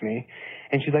approached me,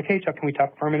 and she's like, hey, Chuck, can we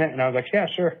talk for a minute? And I was like, yeah,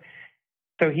 sure.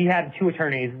 So he had two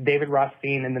attorneys, David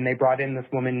Rothstein, and then they brought in this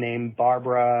woman named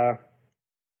Barbara,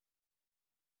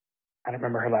 I don't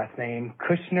remember her last name,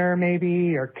 Kushner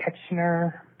maybe, or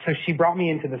Ketchner. So she brought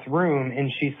me into this room,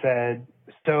 and she said,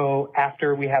 so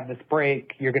after we have this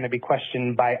break, you're going to be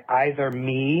questioned by either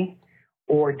me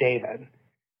or David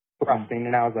Rothstein.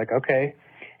 And I was like, okay.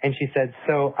 And she said,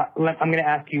 so I'm going to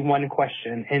ask you one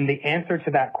question, and the answer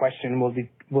to that question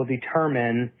will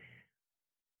determine,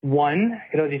 one,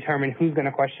 it'll determine who's going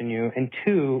to question you, and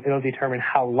two, it'll determine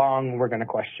how long we're going to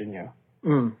question you.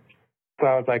 So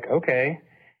I was like, okay.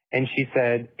 And she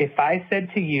said, if I said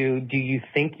to you, do you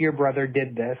think your brother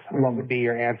did this, what would be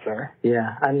your answer?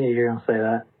 Yeah, I knew you were going to say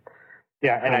that.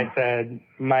 Yeah, and I said,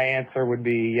 my answer would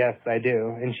be, yes, I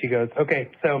do. And she goes, okay,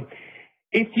 so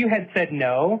if you had said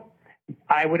no,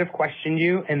 I would have questioned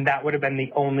you, and that would have been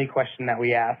the only question that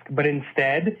we asked. But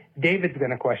instead, David's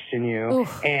going to question you,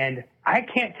 and I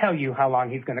can't tell you how long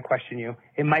he's going to question you.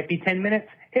 It might be 10 minutes.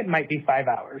 It might be 5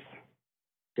 hours.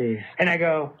 Jeez. And I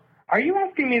go, are you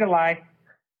asking me to lie?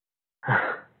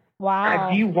 Wow.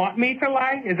 Do you want me to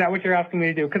lie? Is that what you're asking me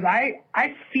to do? Because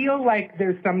I feel like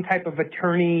there's some type of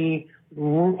attorney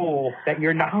rule that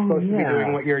you're not supposed to be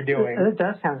doing what you're doing. It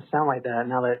does kind of sound like that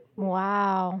now that...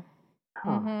 Wow.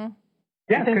 Yeah,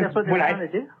 I think that's what they're trying to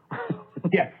do.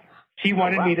 Yes. She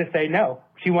wanted me to say no.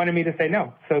 She wanted me to say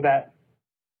no, so that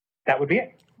would be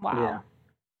it. Wow. Yeah.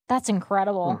 That's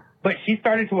incredible. But she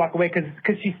started to walk away because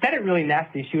she said it really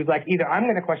nasty. She was like, either I'm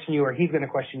going to question you or he's going to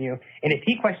question you. And if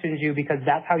he questions you because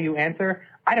that's how you answer,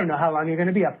 I don't know how long you're going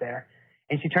to be up there.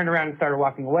 And she turned around and started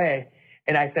walking away.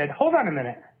 And I said, hold on a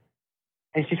minute.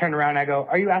 And she turned around and I go,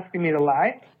 are you asking me to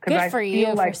lie? Good for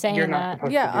you for saying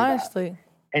that. Yeah, honestly.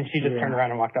 And she just turned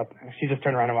around and walked out. She just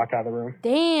turned around and walked out of the room.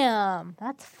 Damn,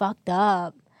 that's fucked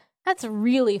up. That's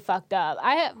really fucked up.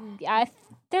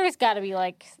 There's got to be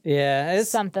like it's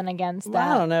something against I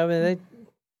that. don't know, man. They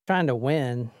trying to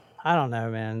win. I don't know,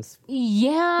 man.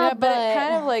 Yeah, but it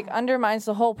kind of like undermines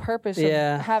the whole purpose of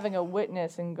having a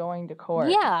witness and going to court.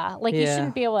 Yeah, like you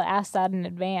shouldn't be able to ask that in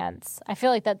advance. I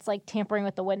feel like that's like tampering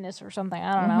with the witness or something.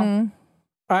 I don't know.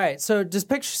 All right, so just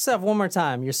picture yourself one more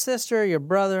time. Your sister, your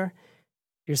brother,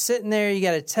 you're sitting there, you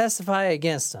got to testify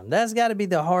against them. That's got to be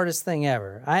the hardest thing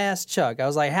ever. I asked Chuck, I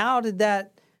was like, how did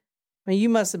that, I mean, you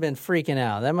must have been freaking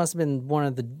out. That must have been one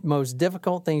of the most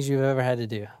difficult things you've ever had to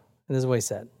do. And this is what he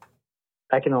said.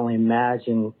 I can only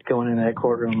imagine going into that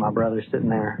courtroom, my brother sitting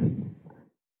there.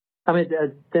 I mean,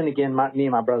 then again, me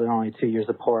and my brother are only 2 years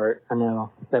apart. I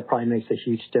know that probably makes a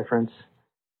huge difference.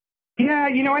 Yeah,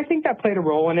 I think that played a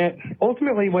role in it.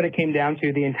 Ultimately, what it came down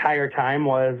to the entire time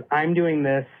was I'm doing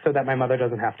this so that my mother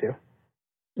doesn't have to.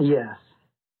 Yes.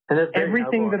 And that's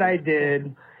everything that I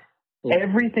did,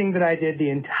 everything that I did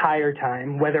the entire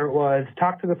time, whether it was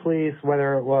talk to the police,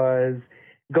 whether it was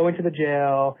go into the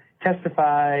jail,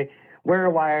 testify, wear a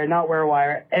wire, not wear a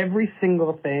wire, every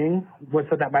single thing was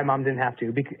so that my mom didn't have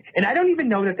to. And I don't even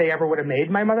know that they ever would have made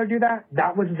my mother do that.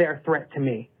 That was their threat to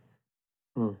me.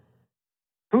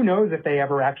 Who knows if they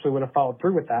ever actually would have followed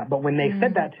through with that. But when they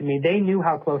said that to me, they knew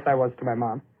how close I was to my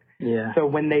mom. Yeah. So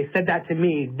when they said that to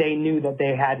me, they knew that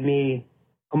they had me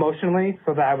emotionally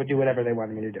so that I would do whatever they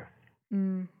wanted me to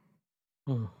do.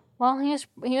 Well,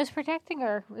 he was protecting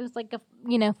her. It was like a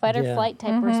fight or flight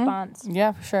type response.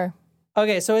 Yeah, for sure.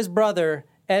 Okay, so his brother,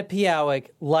 Ed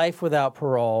Piawick, life without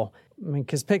parole. I mean,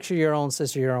 because picture your own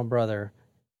sister, your own brother.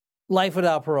 Life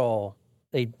without parole.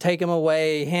 They take him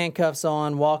away, handcuffs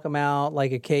on, walk him out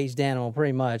like a caged animal,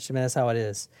 pretty much. I mean, that's how it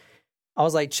is. I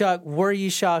was like, Chuck, were you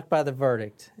shocked by the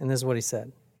verdict? And this is what he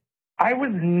said. I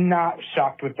was not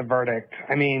shocked with the verdict.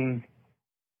 I mean,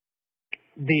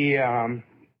 the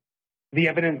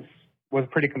evidence was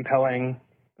pretty compelling.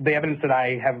 The evidence that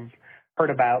I have heard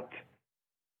about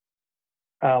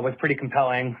was pretty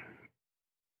compelling.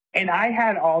 And I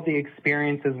had all the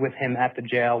experiences with him at the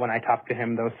jail when I talked to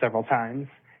him those several times.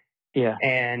 Yeah.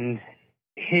 And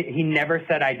he never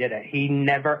said I did it. He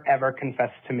never, ever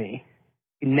confessed to me.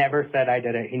 He never said I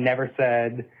did it. He never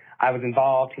said I was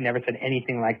involved. He never said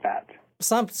anything like that.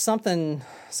 Some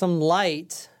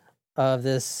light of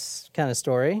this kind of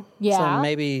story. Yeah. Some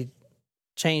maybe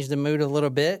changed the mood a little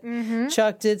bit.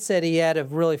 Chuck did say he had a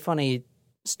really funny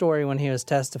story when he was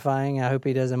testifying. I hope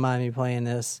he doesn't mind me playing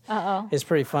this. It's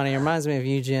pretty funny. It reminds me of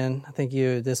you, Jen. I think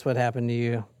this would happen to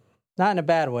you. Not in a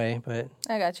bad way, but...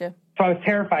 I got you. So I was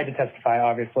terrified to testify,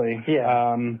 obviously. Yeah.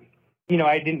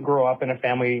 I didn't grow up in a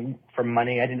family for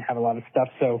money. I didn't have a lot of stuff.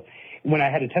 So when I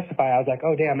had to testify, I was like,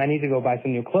 oh, damn, I need to go buy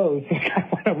some new clothes. I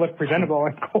want to look presentable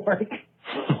in court.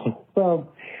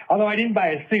 So although I didn't buy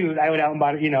a suit, I went out and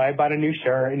bought, I bought a new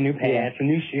shirt and new pants and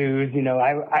new shoes.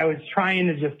 I was trying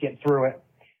to just get through it.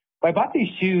 But I bought these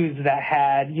shoes that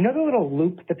had, the little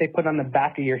loop that they put on the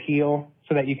back of your heel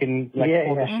so that you can pull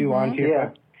the shoe onto your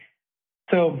foot.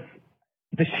 So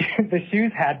the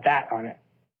shoes had that on it.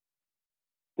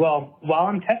 Well, while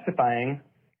I'm testifying,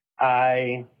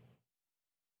 I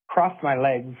crossed my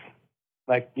legs,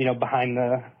 behind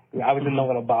I was in the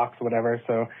little box or whatever.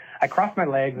 So I crossed my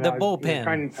legs. And the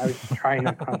bullpen. I was trying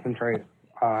to concentrate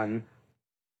on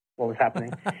what was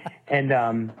happening. And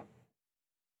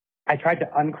I tried to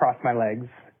uncross my legs,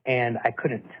 and I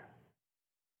couldn't.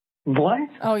 What?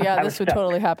 Oh, yeah, this would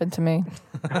totally happen to me.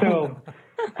 So...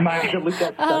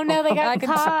 Oh no, they got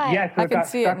caught. Yes, so I it can got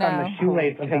see stuck it now. on the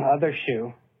shoelace of the other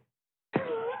shoe.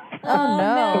 Oh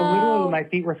no. So literally my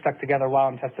feet were stuck together while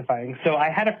I'm testifying. So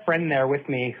I had a friend there with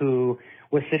me who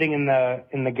was sitting in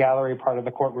the gallery part of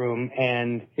the courtroom,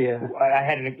 and I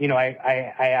had I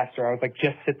asked her, I was like,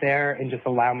 just sit there and just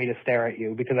allow me to stare at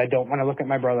you because I don't want to look at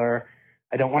my brother.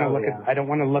 I don't want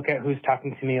to look at who's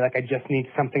talking to me. Like I just need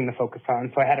something to focus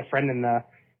on. So I had a friend in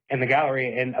the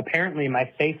gallery, and apparently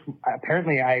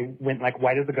I went like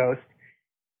white as a ghost,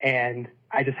 and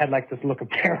I just had like this look of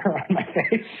terror on my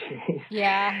face.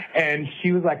 Yeah. And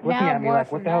she was like looking at me like,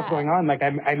 what the hell's going on? Like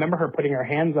I remember her putting her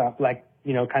hands up, like,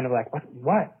 kind of like,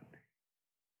 what?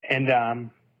 And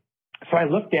so I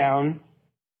looked down.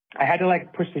 I had to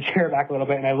like push the chair back a little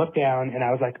bit, and I looked down, and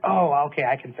I was like, oh, okay,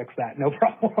 I can fix that. No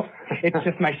problem. It's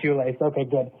just my shoelace. Okay,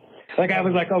 good. Like I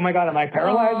was like, oh my God, am I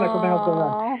paralyzed? Like what the hell's going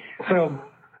on? So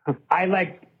I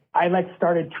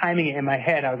started timing it in my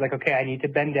head. I was like, okay, I need to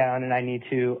bend down and I need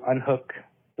to unhook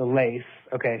the lace.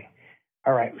 Okay.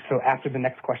 All right. So after the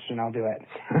next question, I'll do it.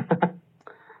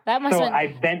 That must So have been, I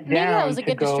bent maybe that down was a to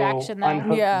good go distraction, though.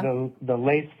 unhook Yeah. the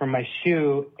lace from my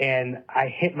shoe, and I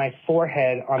hit my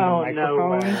forehead on the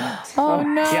microphone. Oh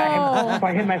no! Yeah,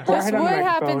 I hit my forehead on the what microphone.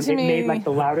 happened to It made me? like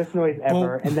the loudest noise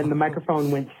ever, and then the microphone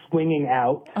went swinging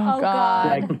out, Oh God!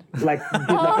 like did like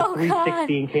Oh, a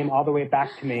 360 and came all the way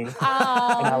back to me.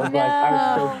 Oh, And I was no. like,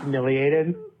 I was so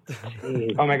humiliated.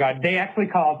 Oh my God! They actually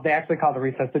called the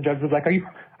recess. The judge was like,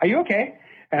 "Are you okay?"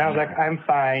 And I was like, "I'm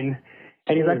fine."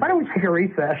 And he's like, "Why don't we take a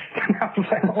recess?" And I was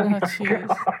like, "Oh my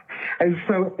God!"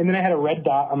 And then I had a red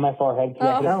dot on my forehead.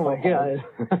 Oh my God!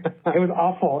 It was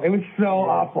awful. It was so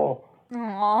awful.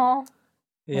 Aw.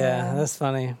 Yeah, that's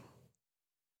funny.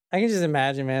 I can just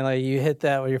imagine, man, like you hit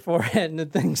that with your forehead and the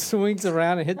thing swings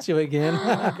around and hits you again.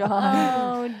 Oh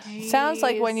God! Oh, geez. Sounds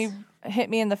like when you hit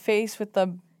me in the face with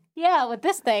the. Yeah, with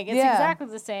this thing, it's Yeah. exactly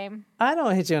the same. I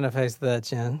don't hit you in the face with that,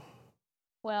 Jen.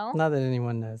 Well, Not that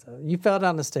anyone knows. You fell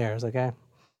down the stairs, okay?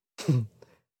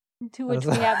 to which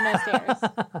we have no stairs.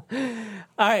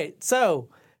 All right, so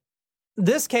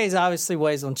this case obviously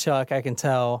weighs on Chuck, I can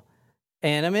tell.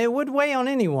 And I mean, it would weigh on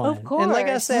anyone. Of course. And like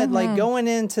I said, like going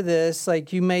into this,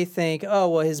 like you may think, oh,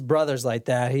 well, his brother's like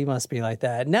that. He must be like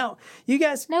that. Now, you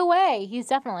guys, No way. He's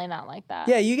definitely not like that.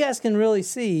 yeah, you guys can really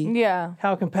see Yeah.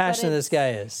 how compassionate this guy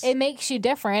is. It makes you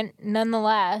different,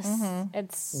 nonetheless.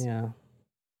 It's Yeah.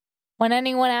 when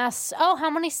anyone asks, "Oh,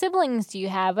 how many siblings do you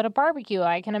have at a barbecue?"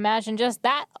 I can imagine just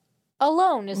that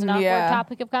alone is an awkward Yeah.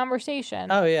 topic of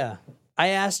conversation. Oh, yeah. I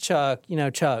asked Chuck,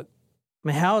 Chuck, I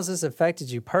mean, how has this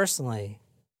affected you personally?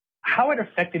 How it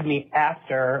affected me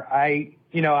after I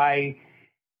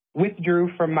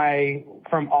withdrew from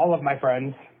all of my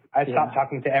friends. I stopped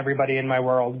talking to everybody in my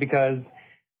world because,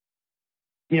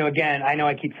 again, I know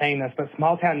I keep saying this, but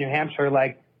small town New Hampshire,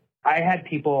 like I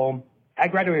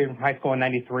graduated from high school in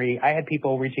 93. I had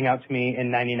people reaching out to me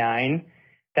in 99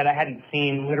 that I hadn't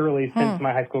seen literally since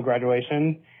my high school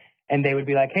graduation. And they would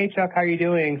be like, "Hey, Chuck, how are you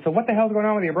doing? So what the hell's going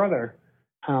on with your brother?"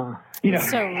 So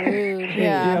rude.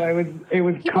 Yeah. It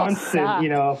was People constant,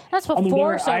 suck. That's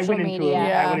before social media.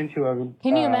 I went into a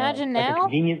Can you imagine like now? a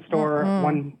convenience store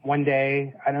one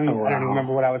day. I don't even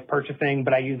remember what I was purchasing,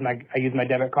 but I used my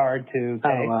debit card to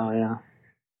pay. Oh wow,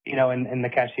 yeah. And the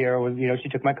cashier was, she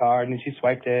took my card and she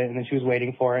swiped it and then she was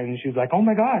waiting for it and she was like, "Oh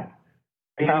my God,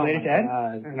 are you related to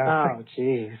Ed?" And I was Oh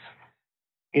jeez.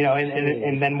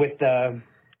 and then with the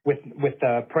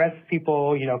press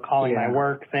people, calling my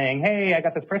work saying, "Hey, I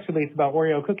got this press release about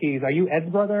Oreo cookies. Are you Ed's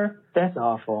brother?" That's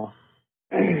awful.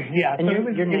 Yeah. And So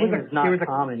your name is not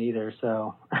common either,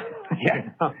 so. Yeah,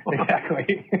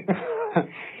 exactly.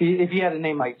 If you had a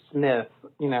name like Smith,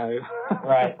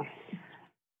 Right.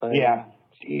 But, Yeah.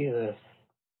 Jesus.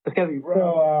 It's gotta be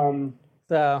rough.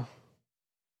 So,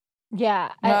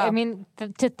 Yeah, I mean,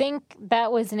 to think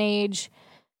that was an age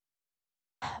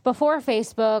before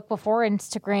Facebook, before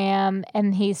Instagram,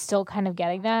 and he's still kind of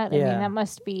getting that. I Yeah. mean, that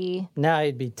must be. now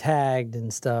he'd be tagged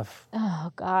and stuff.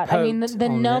 Oh God! I mean, the Poked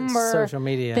on number, social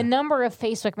media. the number of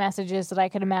Facebook messages that I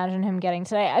could imagine him getting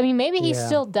today. I mean, maybe he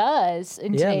still does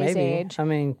in today's age. I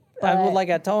mean, But- like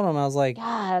I told him, I was like,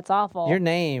 God, that's awful. your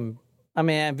name. I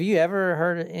mean, have you ever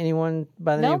heard anyone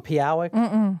by the name Nope. Piawick?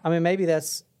 I mean, maybe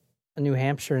that's a New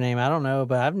Hampshire name. I don't know,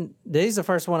 but he's the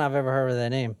first one I've ever heard of that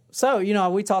name. So,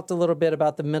 we talked a little bit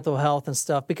about the mental health and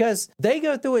stuff because they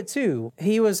go through it too.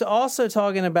 He was also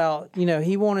talking about,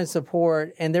 he wanted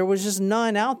support and there was just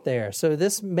none out there. So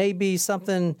this may be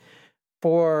something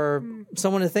for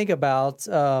someone to think about.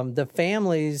 The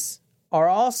families are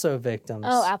also victims.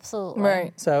 Oh, absolutely.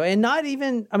 Right. So, and not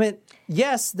even,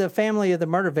 yes, the family of the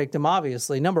murder victim,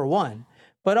 obviously, number one,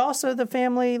 but also the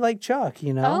family like Chuck,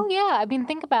 Oh yeah, I mean,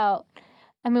 think about.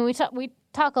 I mean, we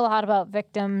talk a lot about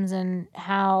victims and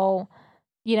how,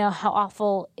 how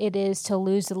awful it is to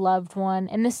lose a loved one,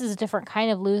 and this is a different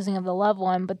kind of losing of the loved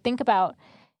one. But think about,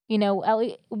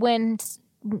 when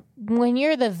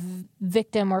you're the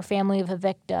victim or family of a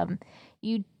victim,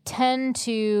 you tend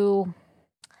to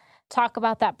talk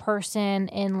about that person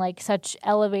in like such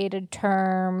elevated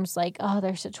terms, like, "Oh,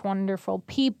 they're such wonderful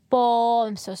people.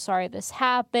 I'm so sorry this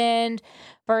happened."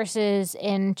 Versus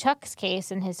in Chuck's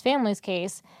case, in his family's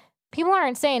case, people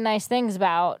aren't saying nice things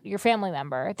about your family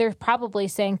member. They're probably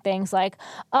saying things like,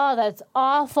 "Oh, that's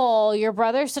awful. Your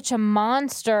brother's such a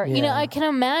monster." Yeah. I can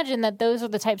imagine that those are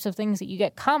the types of things that you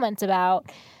get comments about.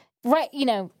 Right.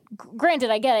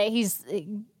 Granted, I get it.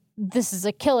 This is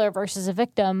a killer versus a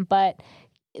victim, but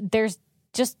there's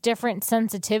just different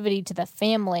sensitivity to the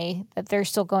family that they're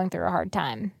still going through a hard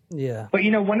time. Yeah. But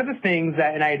one of the things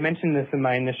that, and I had mentioned this in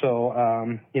my initial,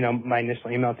 my initial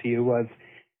email to you, was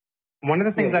one of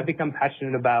the things I've become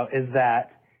passionate about is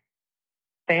that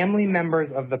family members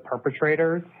of the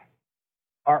perpetrators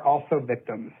are also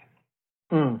victims.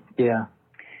 Yeah.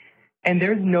 And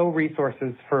there's no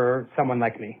resources for someone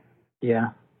like me. Yeah.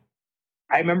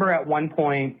 I remember at one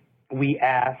point we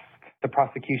asked the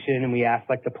prosecution and we asked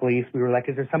like the police, we were like,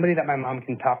 is there somebody that my mom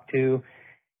can talk to?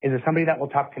 Is there somebody that will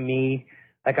talk to me?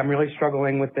 Like, I'm really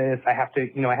struggling with this. I have to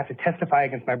testify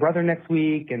against my brother next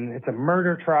week, and it's a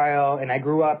murder trial. And I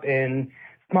grew up in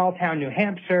small town New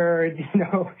Hampshire.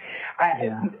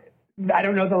 I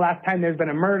don't know the last time there's been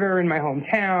a murder in my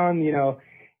hometown,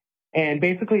 And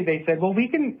basically they said, well, we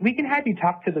can have you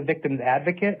talk to the victim's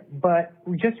advocate, but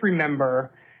just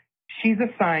remember, she's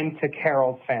assigned to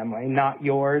Carol's family, not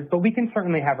yours, but we can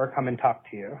certainly have her come and talk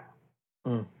to you.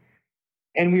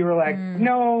 And we were like,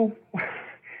 no,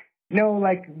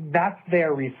 like, that's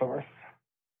their resource.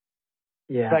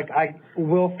 Yeah. Like,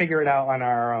 we'll figure it out on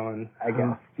our own, I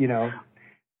guess,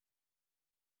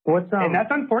 And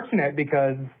that's unfortunate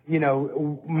because,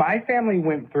 my family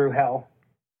went through hell.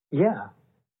 Yeah.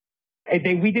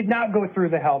 We did not go through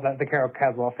the hell that the Carol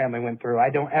Caswell family went through. I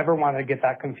don't ever want to get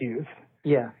that confused.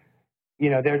 Yeah.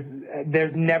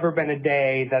 There's never been a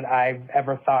day that I've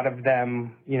ever thought of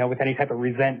them, with any type of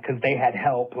resent because they had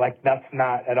help. Like, that's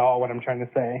not at all what I'm trying to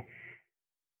say.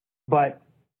 But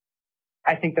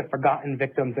I think the forgotten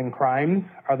victims in crimes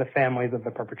are the families of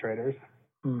the perpetrators.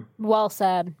 Well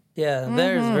said. Yeah,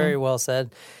 there's very well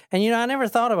said. And, I never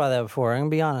thought about that before. I'm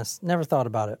going to be honest. Never thought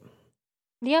about it.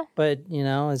 Yeah. But,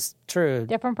 it's true.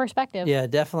 Different perspective. Yeah,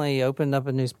 definitely opened up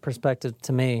a new perspective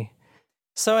to me.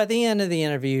 So at the end of the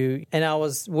interview, and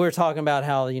we're talking about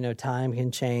how, time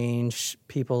can change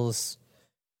people's,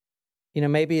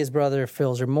 maybe his brother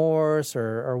feels remorse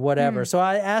or whatever. So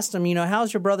I asked him,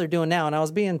 how's your brother doing now? And I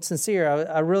was being sincere.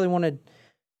 I really wanted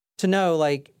to know,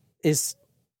 like, is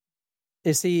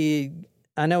he,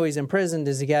 I know he's in prison.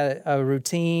 Does he got a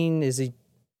routine? Is he,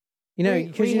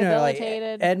 because, like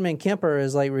Edmund Kemper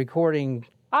is like recording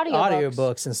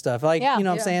audiobooks and stuff. Like, what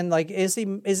I'm saying? Like, is he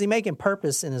making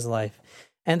purpose in his life?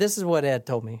 And this is what Ed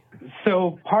told me.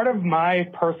 So part of my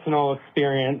personal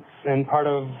experience and part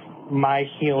of my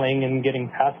healing and getting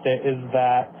past it is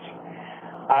that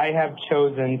I have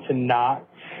chosen to not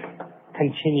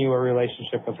continue a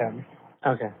relationship with him.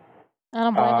 Okay. I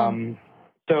don't blame him.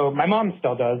 So my mom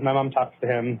still does. My mom talks to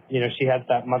him. She has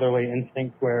that motherly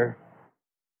instinct where,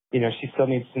 she still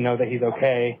needs to know that he's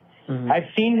okay. I've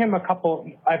seen him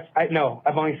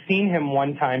I've only seen him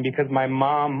one time because my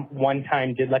mom one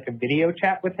time did like a video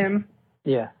chat with him.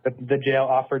 Yeah. The jail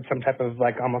offered some type of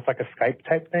like, almost like a Skype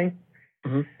type thing.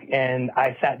 And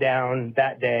I sat down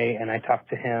that day and I talked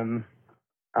to him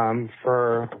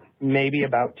for maybe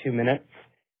about 2 minutes.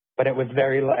 But it was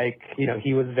very like,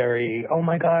 he was very, oh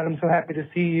my God, I'm so happy to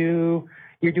see you.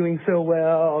 You're doing so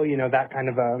well. That kind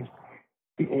of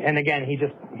and again,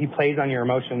 he plays on your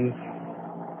emotions.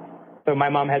 So my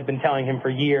mom had been telling him for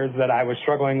years that I was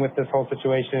struggling with this whole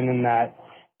situation and that,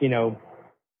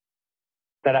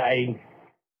 that I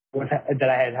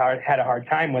had a hard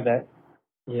time with it.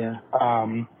 Yeah.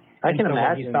 I can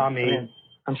imagine. He saw me.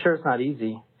 I'm sure it's not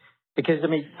easy because,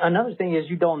 another thing is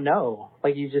you don't know,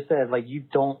 like you just said, like you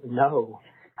don't know.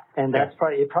 And that's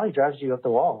it probably drives you up the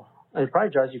wall. It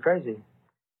probably drives you crazy,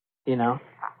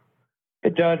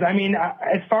 It does.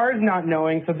 As far as not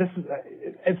knowing, so this is,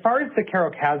 as far as the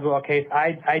Carol Caswell case,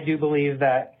 I do believe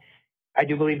that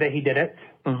he did it.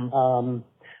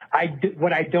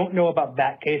 What I don't know about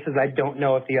that case is I don't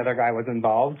know if the other guy was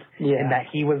involved and that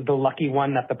he was the lucky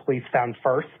one that the police found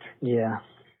first. Yeah.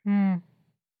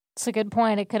 It's a good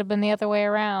point. It could have been the other way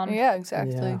around. Yeah,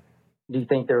 exactly. Yeah. Do you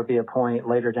think there would be a point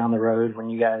later down the road when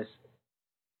you guys,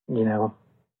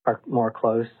 are more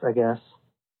close, I guess?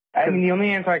 The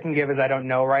only answer I can give is I don't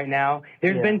know right now.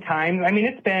 There's been times,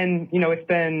 it's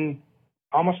been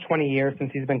almost 20 years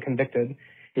since he's been convicted.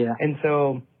 Yeah. And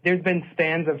so there's been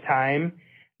spans of time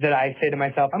that I say to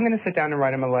myself, I'm going to sit down and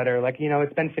write him a letter. Like,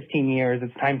 it's been 15 years.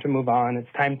 It's time to move on.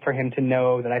 It's time for him to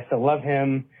know that I still love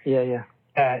him. Yeah.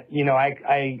 That,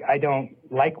 I don't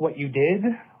like what you did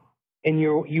and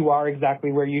you are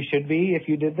exactly where you should be if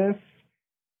you did this,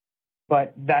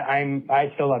 but that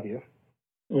I still love you.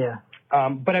 Yeah.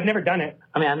 But I've never done it.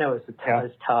 I know it's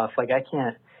tough. Like, I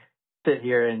can't sit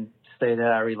here and say that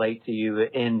I relate to you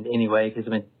in any way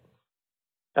because,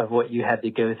 of what you had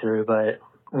to go through. But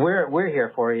we're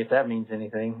here for you if that means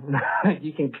anything.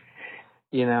 You can,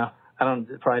 I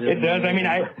don't probably. It does.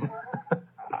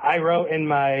 I wrote in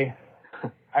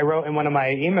one of my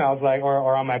emails, like,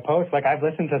 or on my post, like, I've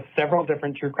listened to several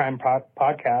different true crime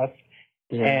podcasts,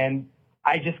 and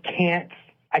I just can't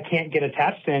get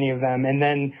attached to any of them. And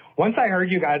then once I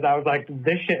heard you guys, I was like,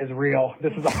 this shit is real.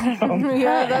 This is awesome.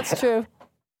 Yeah, that's true.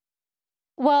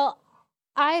 Well,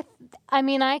 I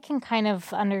mean, I can kind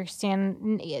of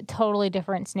understand a totally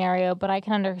different scenario, but I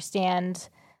can understand,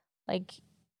 like,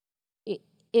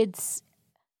 it's,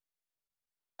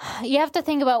 you have to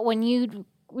think about when you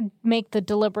make the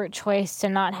deliberate choice to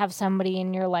not have somebody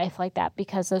in your life like that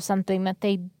because of something that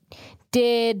they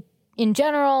did in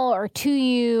general or to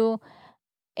you,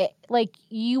 like,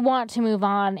 you want to move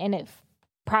on, and it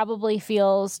probably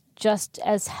feels just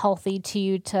as healthy to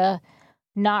you to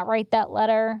not write that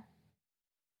letter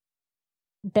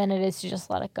than it is to just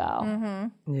let it go.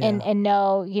 Mm-hmm. Yeah. And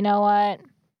know, you know what,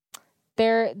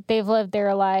 they've lived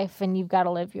their life and you've got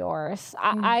to live yours.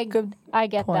 I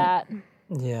get point. that.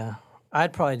 Yeah.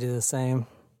 I'd probably do the same.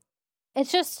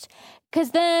 It's just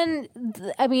because then,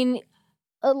 I mean,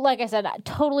 like I said, a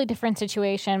totally different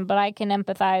situation, but I can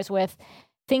empathize with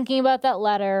thinking about that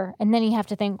letter, and then you have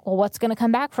to think, well, what's going to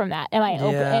come back from that?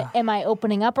 Am I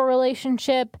opening up a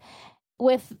relationship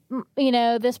with, you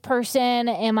know, this person?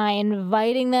 Am I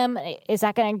inviting them? Is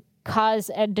that going to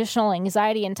cause additional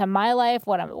anxiety into my life?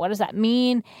 What does that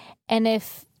mean? And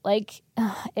if, like,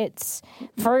 it's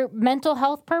for mental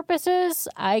health purposes,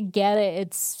 I get it.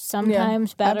 It's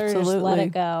sometimes better to just let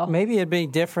it go. Maybe it'd be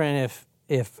different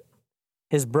if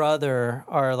his brother,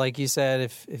 or like you said,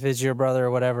 if it's your brother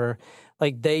or whatever,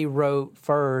 like they wrote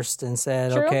first and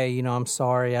said, True. okay, you know, I'm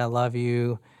sorry, I love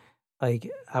you, like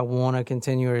I want to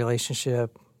continue a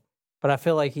relationship, but I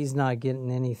feel like he's not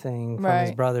getting anything from his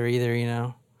Right. brother either, you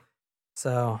know?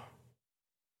 So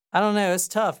I don't know. It's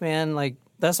tough, man. Like,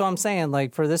 that's what I'm saying.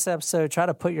 Like, for this episode, try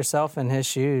to put yourself in his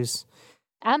shoes.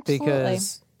 Absolutely.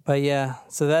 But yeah,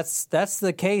 so that's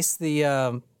the case. The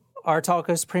our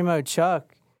Talkos Primo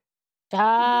Chuck.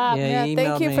 Stop. Yeah, he Thank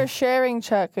emailed you me. for sharing,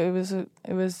 Chuck. It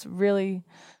was really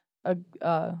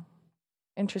a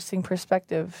interesting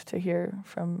perspective to hear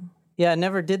from. Yeah, I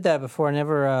never did that before. I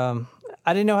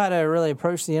didn't know how to really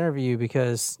approach the interview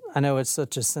because I know it's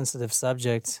such a sensitive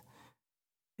subject.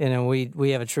 And we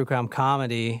have a true crime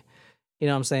comedy, you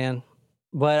know what I'm saying?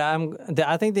 But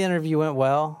I think the interview went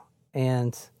well,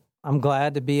 and I'm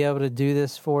glad to be able to do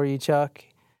this for you, Chuck.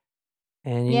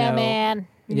 And you know, man.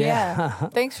 Yeah.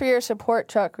 Thanks for your support,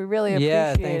 Chuck. We really appreciate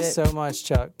Yeah, it. thanks so much,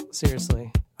 Chuck.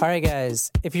 Seriously. All right,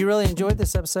 guys. If you really enjoyed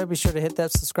this episode, be sure to hit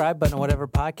that subscribe button on whatever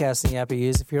podcasting app you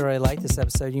use. If you really like this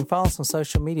episode, you can follow us on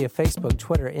social media, Facebook,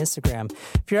 Twitter, Instagram.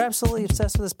 If you're absolutely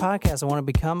obsessed with this podcast and want to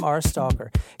become our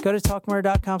stalker, go to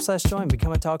talkmurder.com/join,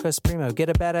 become a Talkos Primo, get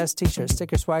a badass t-shirt,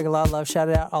 sticker, swag, a lot of love, shout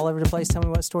it out all over the place. Tell me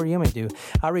what story you may do.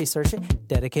 I'll research it,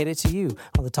 dedicate it to you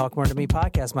on the Talk Murder to Me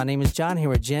podcast. My name is John, here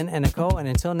with Jen and Nicole. And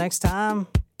until next time,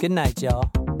 good night, y'all.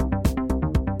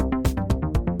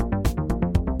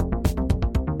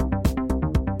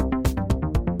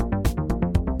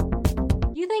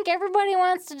 You think everybody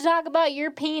wants to talk about your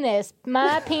penis,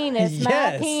 my penis, my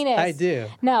Yes, penis? I do.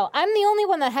 No, I'm the only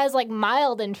one that has like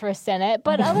mild interest in it,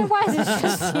 but otherwise it's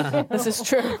just you. This is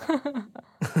true.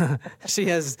 She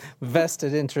has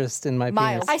vested interest in my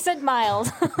Miles. I said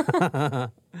mild. penis.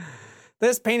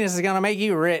 This penis is going to make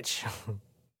you rich.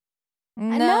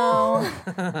 No.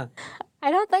 I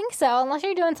don't think so, unless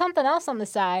you're doing something else on the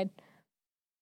side.